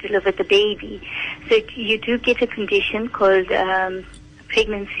preparing to deliver the baby. So you do get a condition called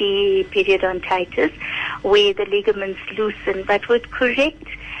pregnancy periodontitis, where the ligaments loosen, but with correct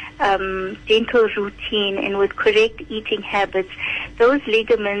dental routine and with correct eating habits, those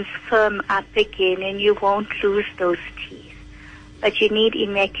ligaments firm up again and you won't lose those teeth. But you need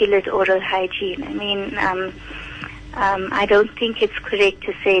immaculate oral hygiene. I mean, I don't think it's correct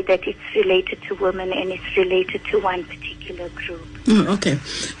to say that it's related to women and it's related to one particular group. Okay.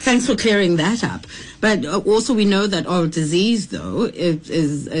 Thanks for clearing that up. But also we know that oral disease, though,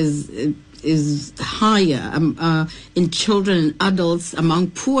 is higher in children and adults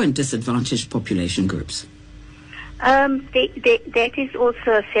among poor and disadvantaged population groups. That is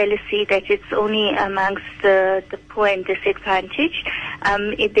also a fallacy, that it's only amongst the poor and disadvantaged.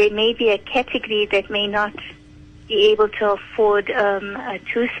 There may be a category that may not be able to afford a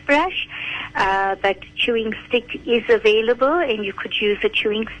toothbrush, but chewing stick is available and you could use a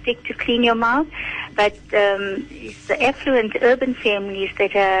chewing stick to clean your mouth. But it's the affluent urban families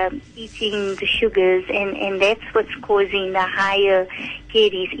that are eating the sugars, and that's what's causing the higher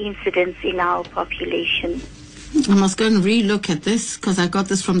caries incidence in our population. I must go and re-look at this because I got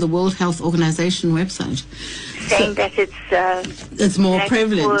this from the World Health Organization website. Saying that it's more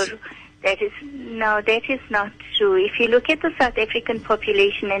prevalent. That is not true. If you look at the South African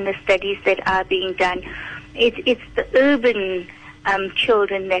population and the studies that are being done, it's the urban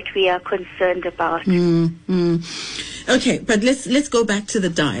children that we are concerned about. Okay, but let's go back to the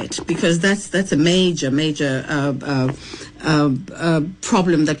diet, because that's a major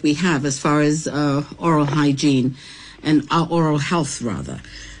problem that we have as far as oral hygiene. and our oral health, rather.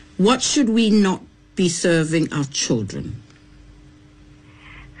 What should we not be serving our children?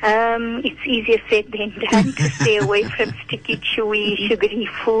 It's easier said than done to stay away from sticky, chewy, sugary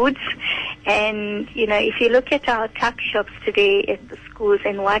foods. And, if you look at our tuck shops today at the schools,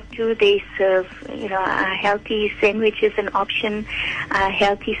 and what do they serve? Are healthy sandwiches an option? Are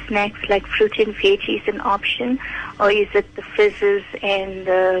healthy snacks like fruit and veggies an option? Or is it the fizzes and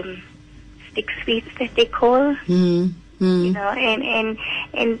the stick sweets that they call? And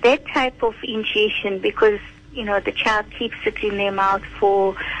that type of ingestion, because the child keeps it in their mouth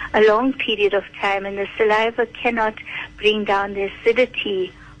for a long period of time, and the saliva cannot bring down the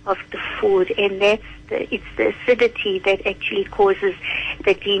acidity of the food, and it's the acidity that actually causes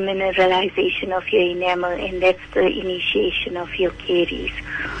the demineralization of your enamel, and that's the initiation of your caries.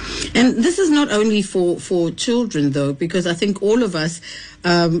 And this is not only for children, though, because I think all of us,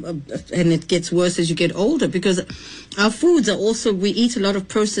 and it gets worse as you get older, because our foods are also, we eat a lot of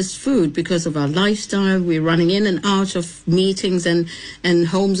processed food because of our lifestyle. We're running in and out of meetings and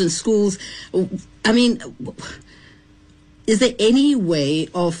homes and schools. I mean, is there any way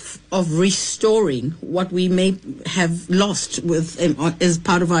of restoring what we may have lost with as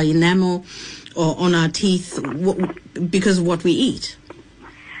part of our enamel or on our teeth because of what we eat?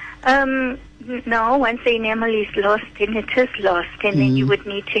 No, once the enamel is lost, then it is lost, and then you would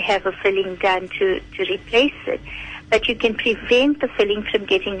need to have a filling done to replace it. But you can prevent the filling from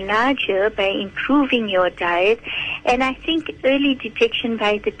getting larger by improving your diet, and I think early detection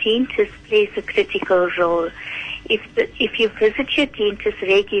by the dentist plays a critical role. If you visit your dentist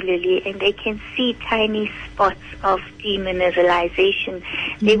regularly and they can see tiny spots of demineralization,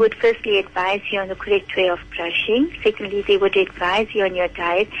 they would firstly advise you on the correct way of brushing. Secondly, they would advise you on your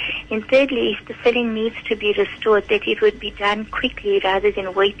diet. And thirdly, if the filling needs to be restored, that it would be done quickly rather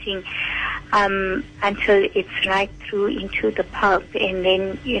than waiting until it's right through into the pulp, and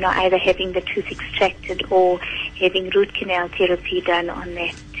then, either having the tooth extracted or having root canal therapy done on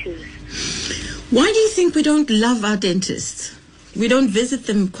that tooth. Why do you think we don't love our dentists? We don't visit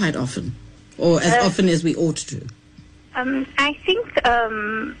them quite often, or as often as we ought to. I think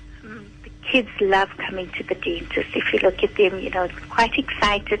the kids love coming to the dentist. If you look at them, quite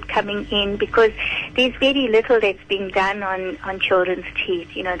excited coming in, because there's very little that's being done on children's teeth.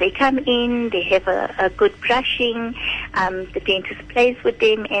 They come in, they have a good brushing, the dentist plays with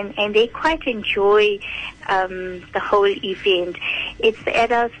them, and they quite enjoy the whole event. It's the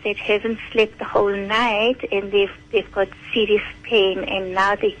adults that haven't slept the whole night, and they've got serious pain, and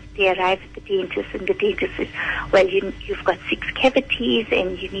now they arrive at the dentist, and the dentist says, well, you've got 6 cavities,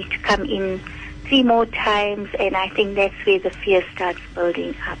 and you need to come in 3 more times, and I think that's where the fear starts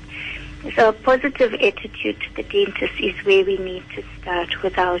building up. So a positive attitude to the dentist is where we need to start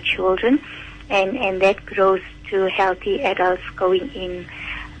with our children, and that grows to healthy adults going in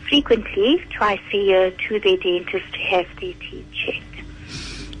frequently, twice a year, to their dentist to have their teeth checked.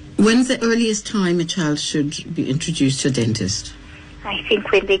 When's the earliest time a child should be introduced to a dentist? I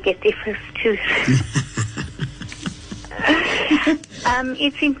think when they get their first tooth.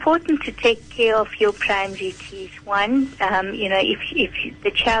 It's important to take care of your primary teeth. One, if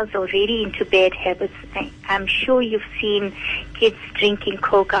the child's already into bad habits, I'm sure you've seen kids drinking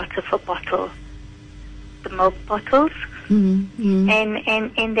Coke out of a bottle, the milk bottles.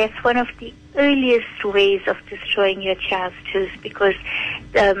 And that's one of the earliest ways of destroying your child's tooth, because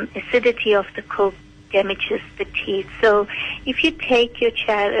the acidity of the Coke damages the teeth. So if you take your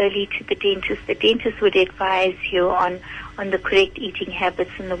child early to the dentist would advise you on the correct eating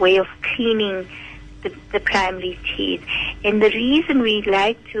habits and the way of cleaning the primary teeth. And the reason we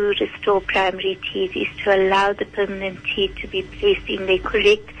like to restore primary teeth is to allow the permanent teeth to be placed in their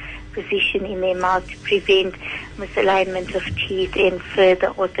correct position in their mouth to prevent misalignment of teeth and further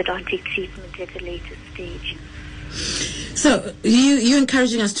orthodontic treatment at a later stage. So you're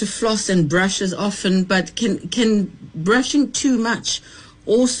encouraging us to floss and brush as often, but can brushing too much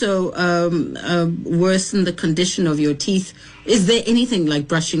also worsen the condition of your teeth? Is there anything like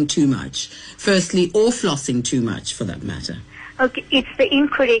brushing too much, firstly, or flossing too much for that matter? Okay, it's the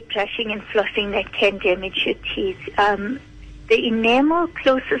incorrect brushing and flossing that can damage your teeth. The enamel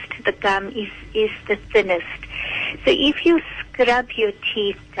closest to the gum is the thinnest. So if you scrub your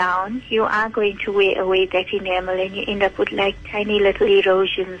teeth down, you are going to wear away that enamel, and you end up with like tiny little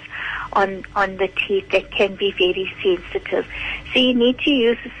erosions on the teeth that can be very sensitive. So you need to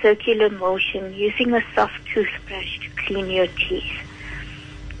use a circular motion, using a soft toothbrush to clean your teeth.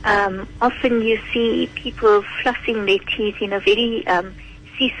 Often you see people flossing their teeth in a very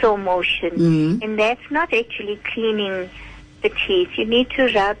seesaw motion, and that's not actually cleaning the teeth. You need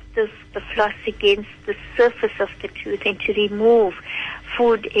to rub the floss against the surface of the tooth and to remove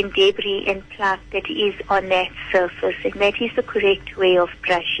food and debris and plaque that is on that surface, and that is the correct way of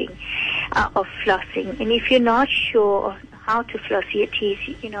brushing, of flossing. And if you're not sure how to floss your teeth,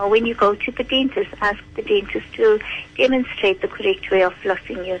 when you go to the dentist, ask the dentist to demonstrate the correct way of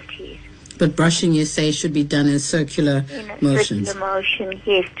flossing your teeth. But brushing, you say, should be done in circular motions. Circular motion,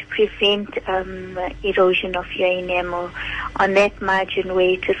 yes, to prevent erosion of your enamel on that margin where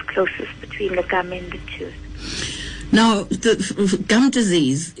it is closest between the gum and the tooth. Now, the gum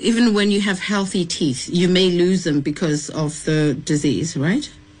disease, even when you have healthy teeth, you may lose them because of the disease, right?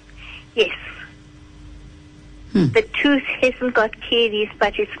 Yes. The tooth hasn't got caries,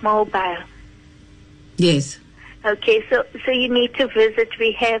 but it's mobile. Yes. Okay, so you need to visit.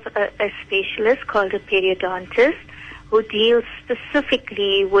 We have a specialist called a periodontist who deals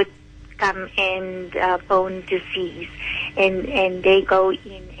specifically with gum and bone disease, and they go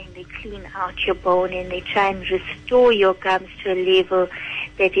in and they clean out your bone and they try and restore your gums to a level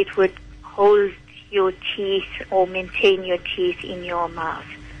that it would hold your teeth or maintain your teeth in your mouth.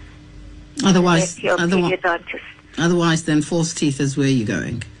 Otherwise, periodontist. Otherwise, then false teeth is where you're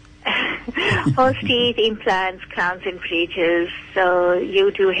going. False teeth, implants, crowns and bridges. So you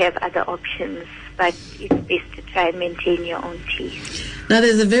do have other options, but it's best to try and maintain your own teeth. Now,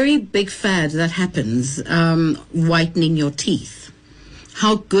 there's a very big fad that happens, whitening your teeth.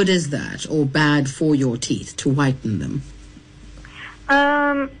 How good is that, or bad for your teeth to whiten them?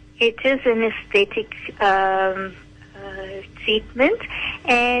 It is an aesthetic treatment,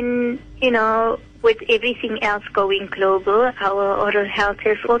 and with everything else going global, our oral health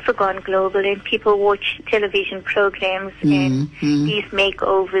has also gone global, and people watch television programs and these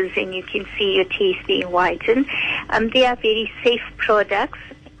makeovers, and you can see your teeth being whitened. They are very safe products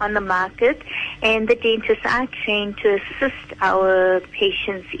on the market, and the dentists are trained to assist our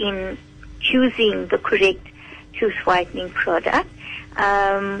patients in choosing the correct tooth whitening product.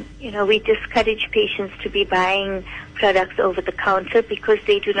 We discourage patients to be buying products over the counter because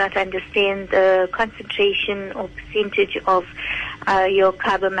they do not understand the concentration or percentage of your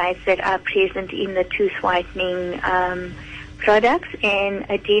carbamides that are present in the tooth whitening products, and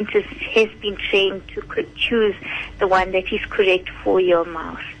a dentist has been trained to choose the one that is correct for your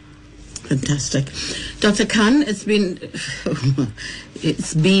mouth. Fantastic. Dr. Khan, it's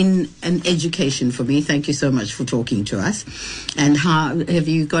been an education for me. Thank you so much for talking to us. And have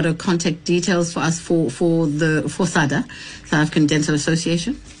you got a contact details for us for SADA, South African Dental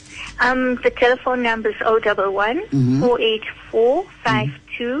Association? The telephone number is 011 484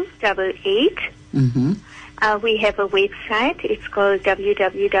 5288. We have a website. It's called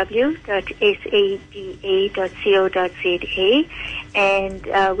www.sada.co.za, and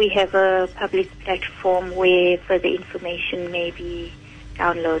we have a public platform where further information may be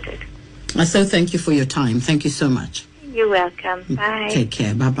downloaded. So thank you for your time. Thank you so much. You're welcome. Bye. Take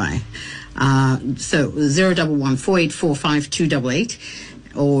care. Bye-bye. So 011 484 5288.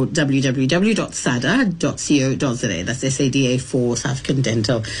 Or www.sada.co.za. That's SADA for South African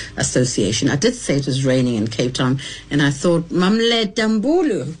Dental Association. I did say it was raining in Cape Town, and I thought Mamle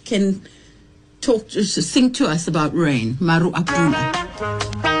Dambulu can sing to us about rain. Maru Abdullah.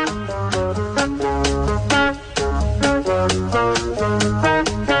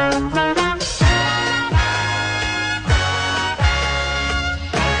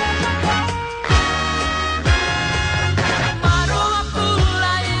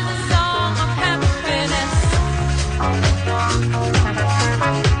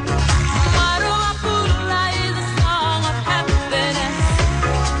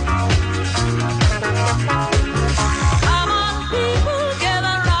 Come on, people,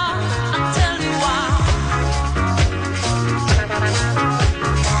 gather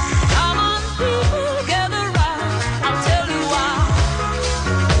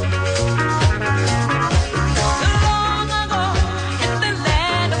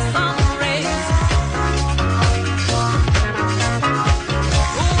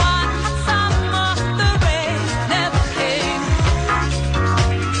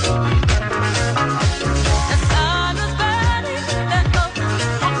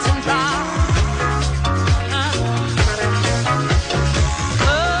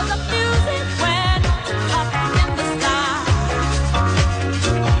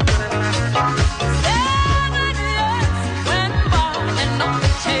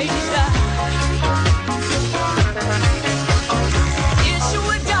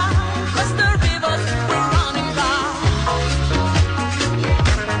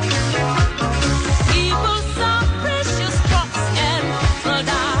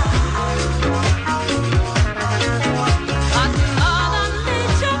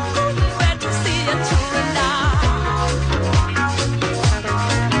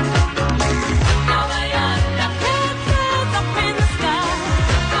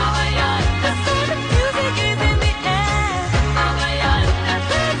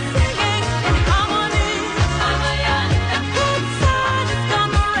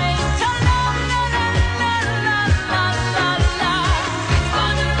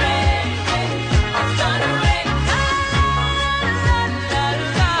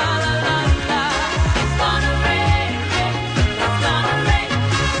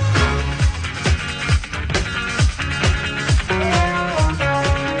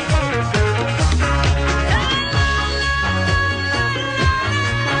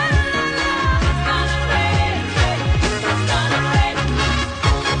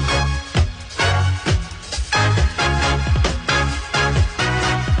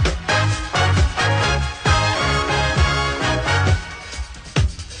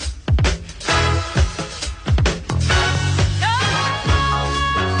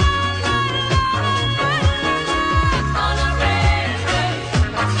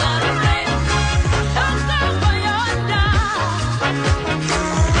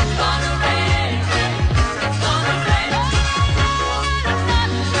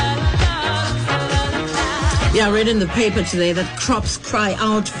read in the paper today that crops cry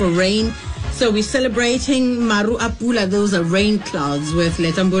out for rain. So we're celebrating Maru Apula. Those are rain clouds with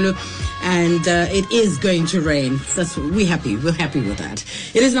Letambulu. And it is going to rain. We're happy. We're happy with that.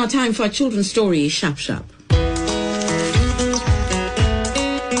 It is now time for our children's story, Sharp Sharp.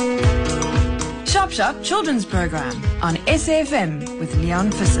 Sharp Sharp Children's Program on SAFM with Leon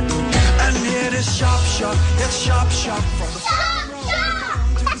Fisser. And it is Sharp Sharp. It's Sharp Sharp from the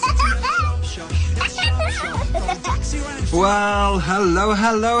Well, hello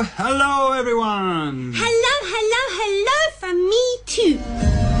everyone. Hello from me too.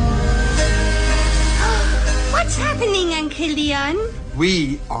 What's happening, Uncle Leon?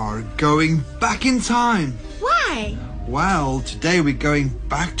 We are going back in time. Why? Well, today we're going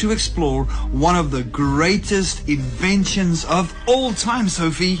back to explore one of the greatest inventions of all time,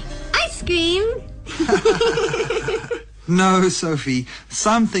 Sophie. Ice cream. No, Sophie,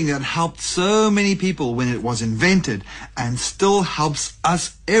 something that helped so many people when it was invented and still helps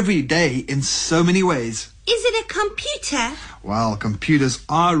us every day in so many ways. Is it a computer? Well, computers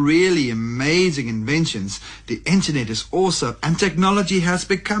are really amazing inventions. The internet is also, and technology has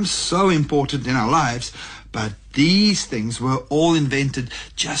become so important in our lives. But these things were all invented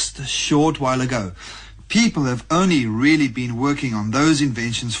just a short while ago. People have only really been working on those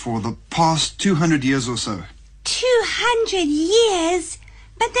inventions for the past 200 years or so. 200 years?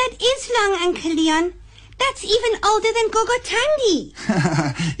 But that is long, Uncle Leon. That's even older than Gogotangi.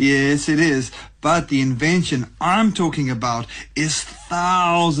 Yes, it is. But the invention I'm talking about is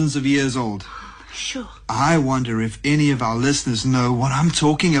thousands of years old. Sure. I wonder if any of our listeners know what I'm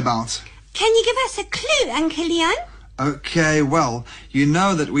talking about. Can you give us a clue, Uncle Leon? Okay, well, you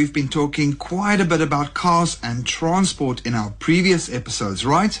know that we've been talking quite a bit about cars and transport in our previous episodes,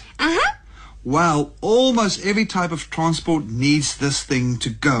 right? Uh-huh. Well, almost every type of transport needs this thing to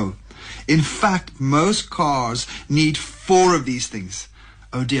go. In fact, most cars need 4 of these things.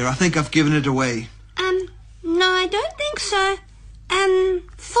 Oh dear, I think I've given it away. No, I don't think so.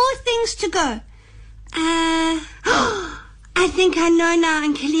 4 things to go. I think I know now,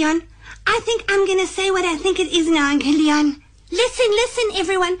 Uncle Leon. I think I'm going to say what I think it is now, Uncle Leon. Listen,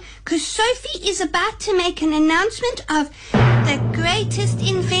 everyone, because Sophie is about to make an announcement of the greatest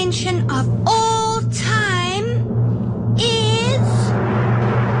invention of all time is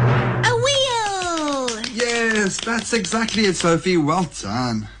a wheel. Yes, that's exactly it, Sophie. Well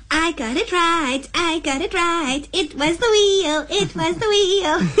done. I got it right. It was the wheel.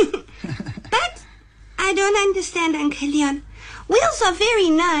 But I don't understand, Uncle Leon. Wheels are very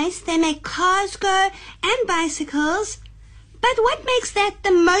nice. They make cars go and bicycles. But what makes that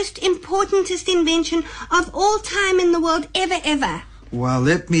the most importantest invention of all time in the world ever? Well,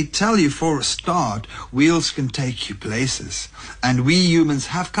 let me tell you, for a start, wheels can take you places. And we humans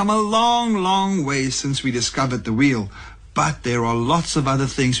have come a long way since we discovered the wheel. But there are lots of other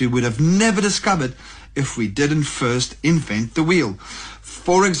things we would have never discovered if we didn't first invent the wheel.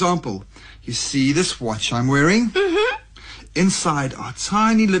 For example, you see this watch I'm wearing? Mm-hmm. Inside are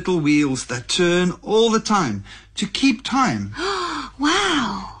tiny little wheels that turn all the time to keep time.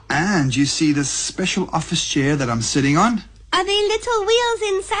 Wow. And you see this special office chair that I'm sitting on? Are there little wheels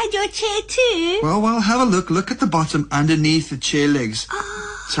inside your chair too? Well, have a look. Look at the bottom underneath the chair legs.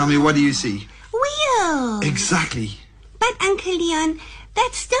 Tell me, what do you see? Wheels. Exactly. But, Uncle Leon,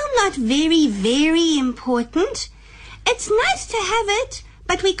 that's still not very important. It's nice to have it,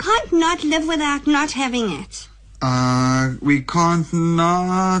 but we can't not live without not having it. We can't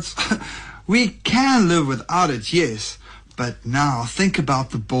not... We can live without it, yes. But now think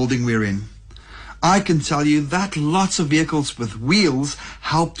about the building we're in. I can tell you that lots of vehicles with wheels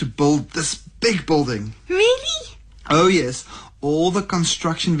help to build this big building. Really? Oh, yes. All the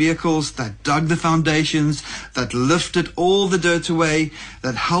construction vehicles that dug the foundations, that lifted all the dirt away,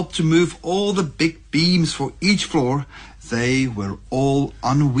 that helped to move all the big beams for each floor, they were all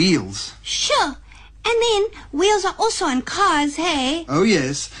on wheels. Sure. And then wheels are also on cars, hey? Oh,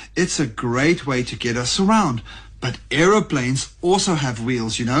 yes. It's a great way to get us around. But aeroplanes also have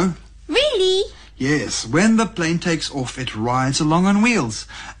wheels, you know. Really? Yes. When the plane takes off, it rides along on wheels.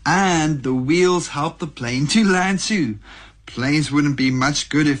 And the wheels help the plane to land too. Planes wouldn't be much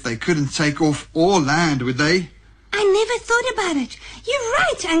good if they couldn't take off or land, would they? I never thought about it. You're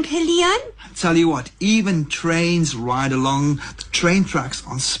right, Uncle Leon. Tell you what, even trains ride along the train tracks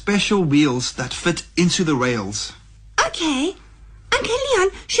on special wheels that fit into the rails. Okay. Uncle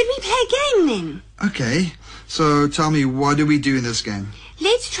Leon, should we play a game then? Okay. So tell me, what do we do in this game?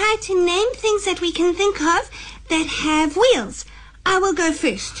 Let's try to name things that we can think of that have wheels. I will go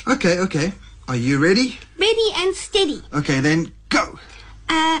first. Okay. Are you ready? Ready and steady. Okay, then go.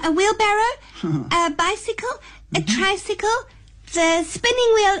 A wheelbarrow, a bicycle, a tricycle, the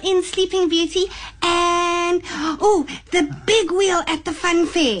spinning wheel in Sleeping Beauty, and, the big wheel at the fun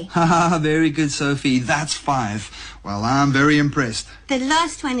fair. Haha, very good, Sophie. That's 5. Well, I'm very impressed. The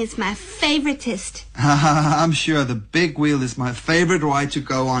last one is my favoritist. I'm sure the big wheel is my favorite ride to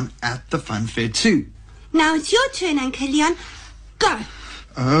go on at the fun fair too. Now it's your turn, Uncle Leon. Go.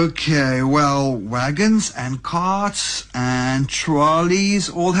 Okay, well, wagons and carts and trolleys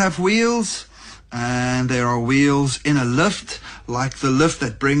all have wheels. And there are wheels in a lift, like the lift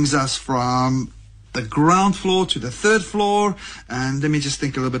that brings us from the ground floor to the 3rd floor. And let me just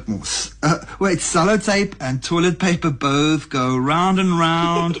think a little bit more. Sellotape and toilet paper both go round and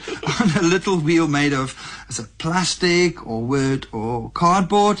round on a little wheel made of plastic or wood or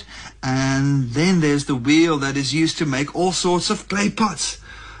cardboard. And then there's the wheel that is used to make all sorts of clay pots.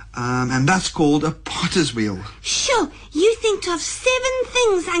 And that's called a potter's wheel. Sure, you think of 7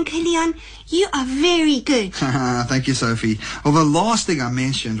 things, Uncle Leon. You are very good. Thank you, Sophie. Well, the last thing I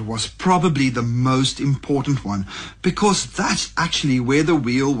mentioned was probably the most important one, because that's actually where the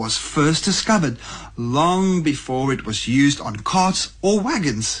wheel was first discovered, long before it was used on carts or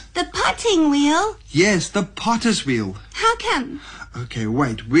wagons. The potting wheel? Yes, the potter's wheel. How come? Okay,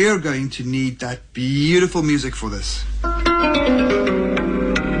 wait. We're going to need that beautiful music for this.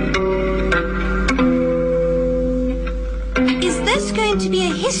 Is this going to be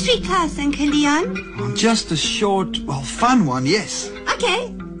a history class, Uncle Leon? Well, just a short, fun one, yes.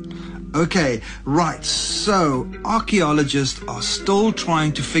 Okay. Okay, right. So, archaeologists are still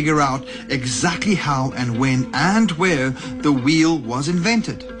trying to figure out exactly how and when and where the wheel was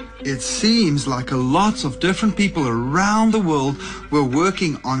invented. It seems like a lot of different people around the world were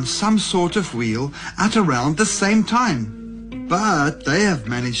working on some sort of wheel at around the same time. But they have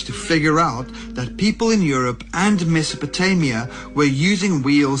managed to figure out that people in Europe and Mesopotamia were using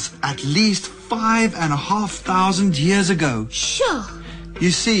wheels at least 5,500 years ago. Sure.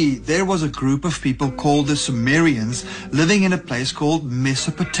 You see, there was a group of people called the Sumerians living in a place called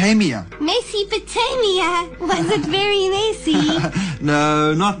Mesopotamia. Mesopotamia? Was it very messy?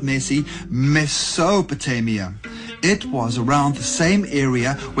 No, not messy. Mesopotamia. It was around the same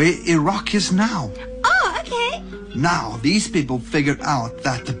area where Iraq is now. Oh, okay. Now, these people figured out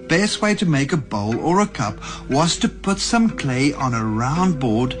that the best way to make a bowl or a cup was to put some clay on a round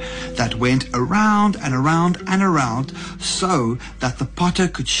board that went around and around and around so that the potter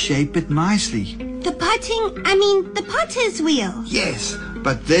could shape it nicely. The potter's wheel. Yes,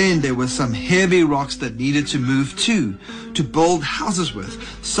 but then there were some heavy rocks that needed to move too, to build houses with.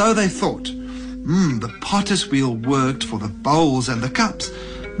 So they thought, the potter's wheel worked for the bowls and the cups.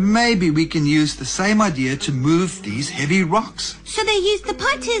 Maybe we can use the same idea to move these heavy rocks. So they used the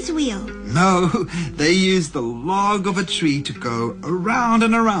potter's wheel? No, they used the log of a tree to go around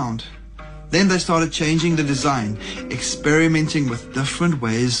and around. Then they started changing the design, experimenting with different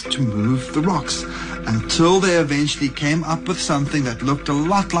ways to move the rocks, until they eventually came up with something that looked a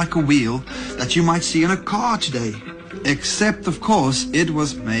lot like a wheel that you might see in a car today. Except, of course, it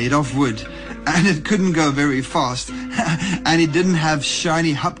was made of wood. And it couldn't go very fast. And it didn't have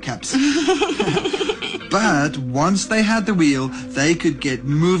shiny hubcaps. But once they had the wheel, they could get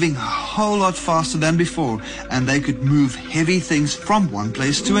moving a whole lot faster than before. And they could move heavy things from one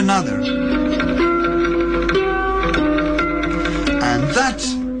place to another. And that,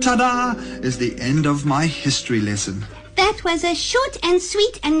 ta-da, is the end of my history lesson. That was a short and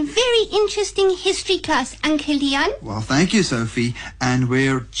sweet and very interesting history class, Uncle Leon. Well, thank you, Sophie. And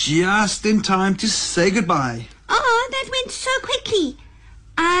we're just in time to say goodbye. Oh, that went so quickly.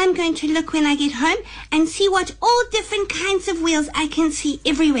 I'm going to look when I get home and see what all different kinds of wheels I can see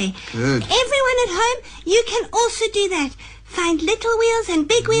everywhere. Good. Everyone at home, you can also do that. Find little wheels and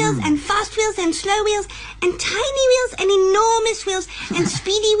big wheels and fast wheels and slow wheels and tiny wheels and enormous wheels and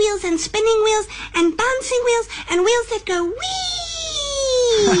speedy wheels and spinning wheels and bouncing wheels and wheels that go whee!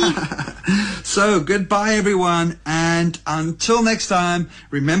 So, goodbye everyone, and until next time,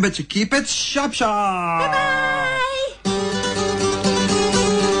 remember to keep it sharp sharp! Bye-bye!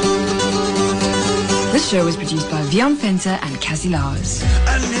 This show was produced by Vian Fenter and Cassie Lowers.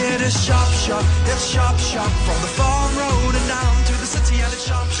 And it is sharp, sharp, it's sharp, sharp, from the farm road and down to the city, and it's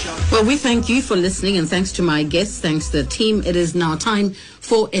sharp, sharp. Well, we thank you for listening, and thanks to my guests, thanks to the team. It is now time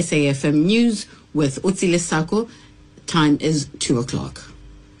for SAFM News with Utsi Lesako. Time is 2:00.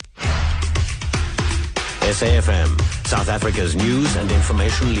 SAFM, South Africa's news and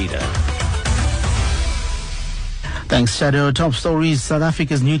information leader. Thanks, Shadow. Top stories: South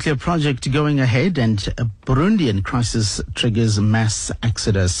Africa's nuclear project going ahead, and a Burundian crisis triggers mass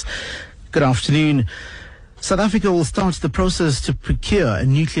exodus. Good afternoon. South Africa will start the process to procure a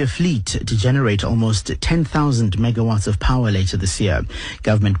nuclear fleet to generate almost 10,000 megawatts of power later this year.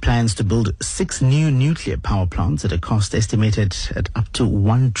 Government plans to build 6 new nuclear power plants at a cost estimated at up to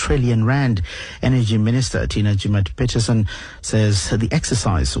 1 trillion rand. Energy Minister Tina Joemat-Pettersson says the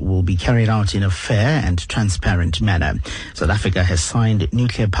exercise will be carried out in a fair and transparent manner. South Africa has signed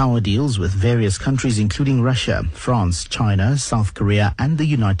nuclear power deals with various countries including Russia, France, China, South Korea and the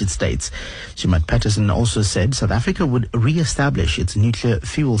United States. Joemat-Pettersson also said South Africa would re-establish its nuclear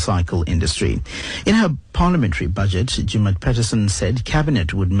fuel cycle industry. In her parliamentary budget, Joemat-Pettersson said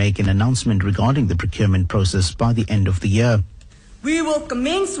Cabinet would make an announcement regarding the procurement process by the end of the year. We will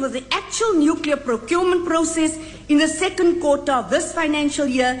commence with the actual nuclear procurement process in the second quarter of this financial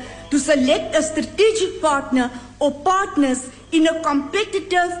year to select a strategic partner or partners in a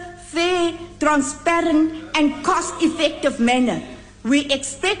competitive, fair, transparent and cost-effective manner. We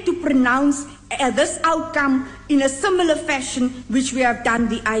expect to pronounce this outcome in a similar fashion which we have done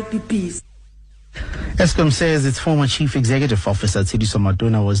the IPPs. Eskom says its former chief executive officer Tshidiso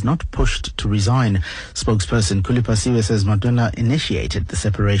Madonna was not pushed to resign. Spokesperson Kulipasiwe says Madonna initiated the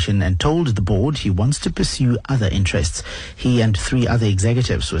separation and told the board he wants to pursue other interests. He and 3 other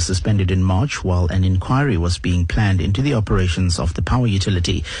executives were suspended in March while an inquiry was being planned into the operations of the power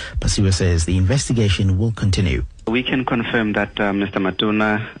utility. Pasiwe says the investigation will continue. We can confirm that Mr.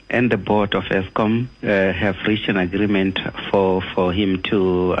 Madonna and the board of Eskom have reached an agreement for him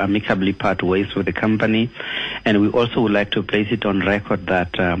to amicably part ways with the company. And we also would like to place it on record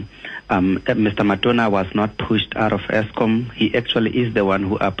that Mr. Madonna was not pushed out of Eskom. He actually is the one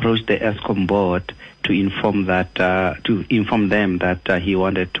who approached the Eskom board to inform them that he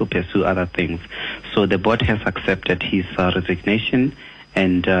wanted to pursue other things. So the board has accepted his resignation.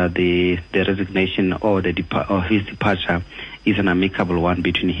 And the resignation or his departure is an amicable one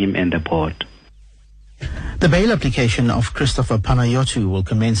between him and the board. The bail application of Christopher Panayotu will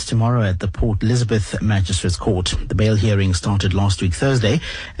commence tomorrow at the Port Elizabeth Magistrates Court. The bail hearing started last week Thursday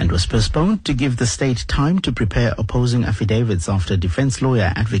and was postponed to give the state time to prepare opposing affidavits after defense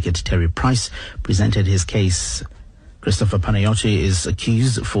lawyer advocate Terry Price presented his case. Christopher Panayotu is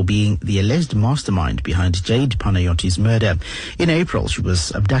accused for being the alleged mastermind behind Jade Panayotu's murder. In April, she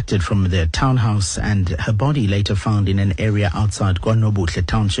was abducted from their townhouse and her body later found in an area outside KwaNobuhle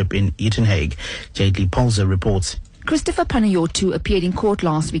Township in Uitenhage. Jade Lee Polzer reports. Christopher Panayotu appeared in court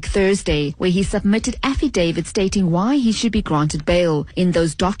last week Thursday, where he submitted affidavits stating why he should be granted bail. In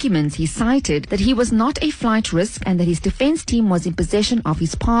those documents, he cited that he was not a flight risk and that his defense team was in possession of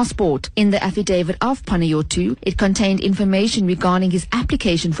his passport. In the affidavit of Panayotu, it contained information regarding his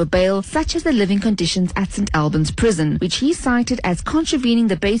application for bail, such as the living conditions at St. Albans Prison, which he cited as contravening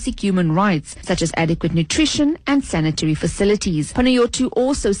the basic human rights, such as adequate nutrition and sanitary facilities. Panayotu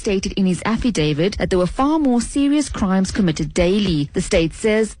also stated in his affidavit that there were far more serious crimes committed daily. The state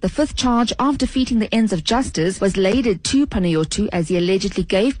says the 5th charge of defeating the ends of justice was laid to Panayotu as he allegedly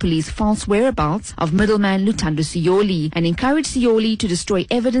gave police false whereabouts of middleman Lutando Sioli and encouraged Sioli to destroy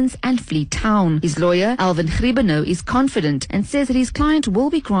evidence and flee town. His lawyer, Alvin Gribeno, is confident and says that his client will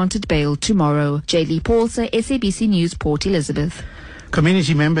be granted bail tomorrow. J.Lee Paulser, SABC News, Port Elizabeth.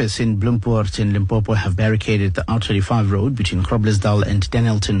 Community members in Bloempoort in Limpopo have barricaded the R35 road between Groblersdal and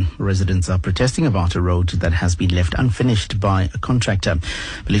Denelton. Residents are protesting about a road that has been left unfinished by a contractor.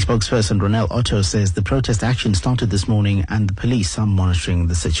 Police spokesperson Ronel Otto says the protest action started this morning and the police are monitoring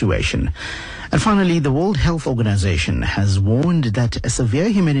the situation. And finally, the World Health Organization has warned that a severe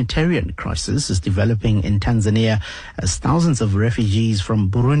humanitarian crisis is developing in Tanzania as thousands of refugees from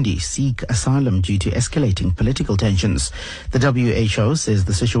Burundi seek asylum due to escalating political tensions. The WHO says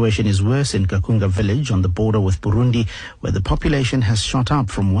the situation is worse in Kakunga village on the border with Burundi, where the population has shot up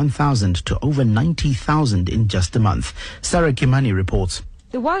from 1,000 to over 90,000 in just a month. Sarah Kimani reports.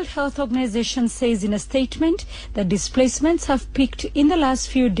 The World Health Organization says in a statement that displacements have peaked in the last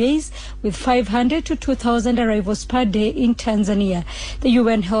few days with 500 to 2,000 arrivals per day in Tanzania. The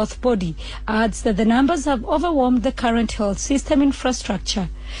UN health body adds that the numbers have overwhelmed the current health system infrastructure.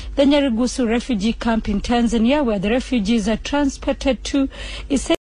 The Nyarugusu refugee camp in Tanzania, where the refugees are transported to, is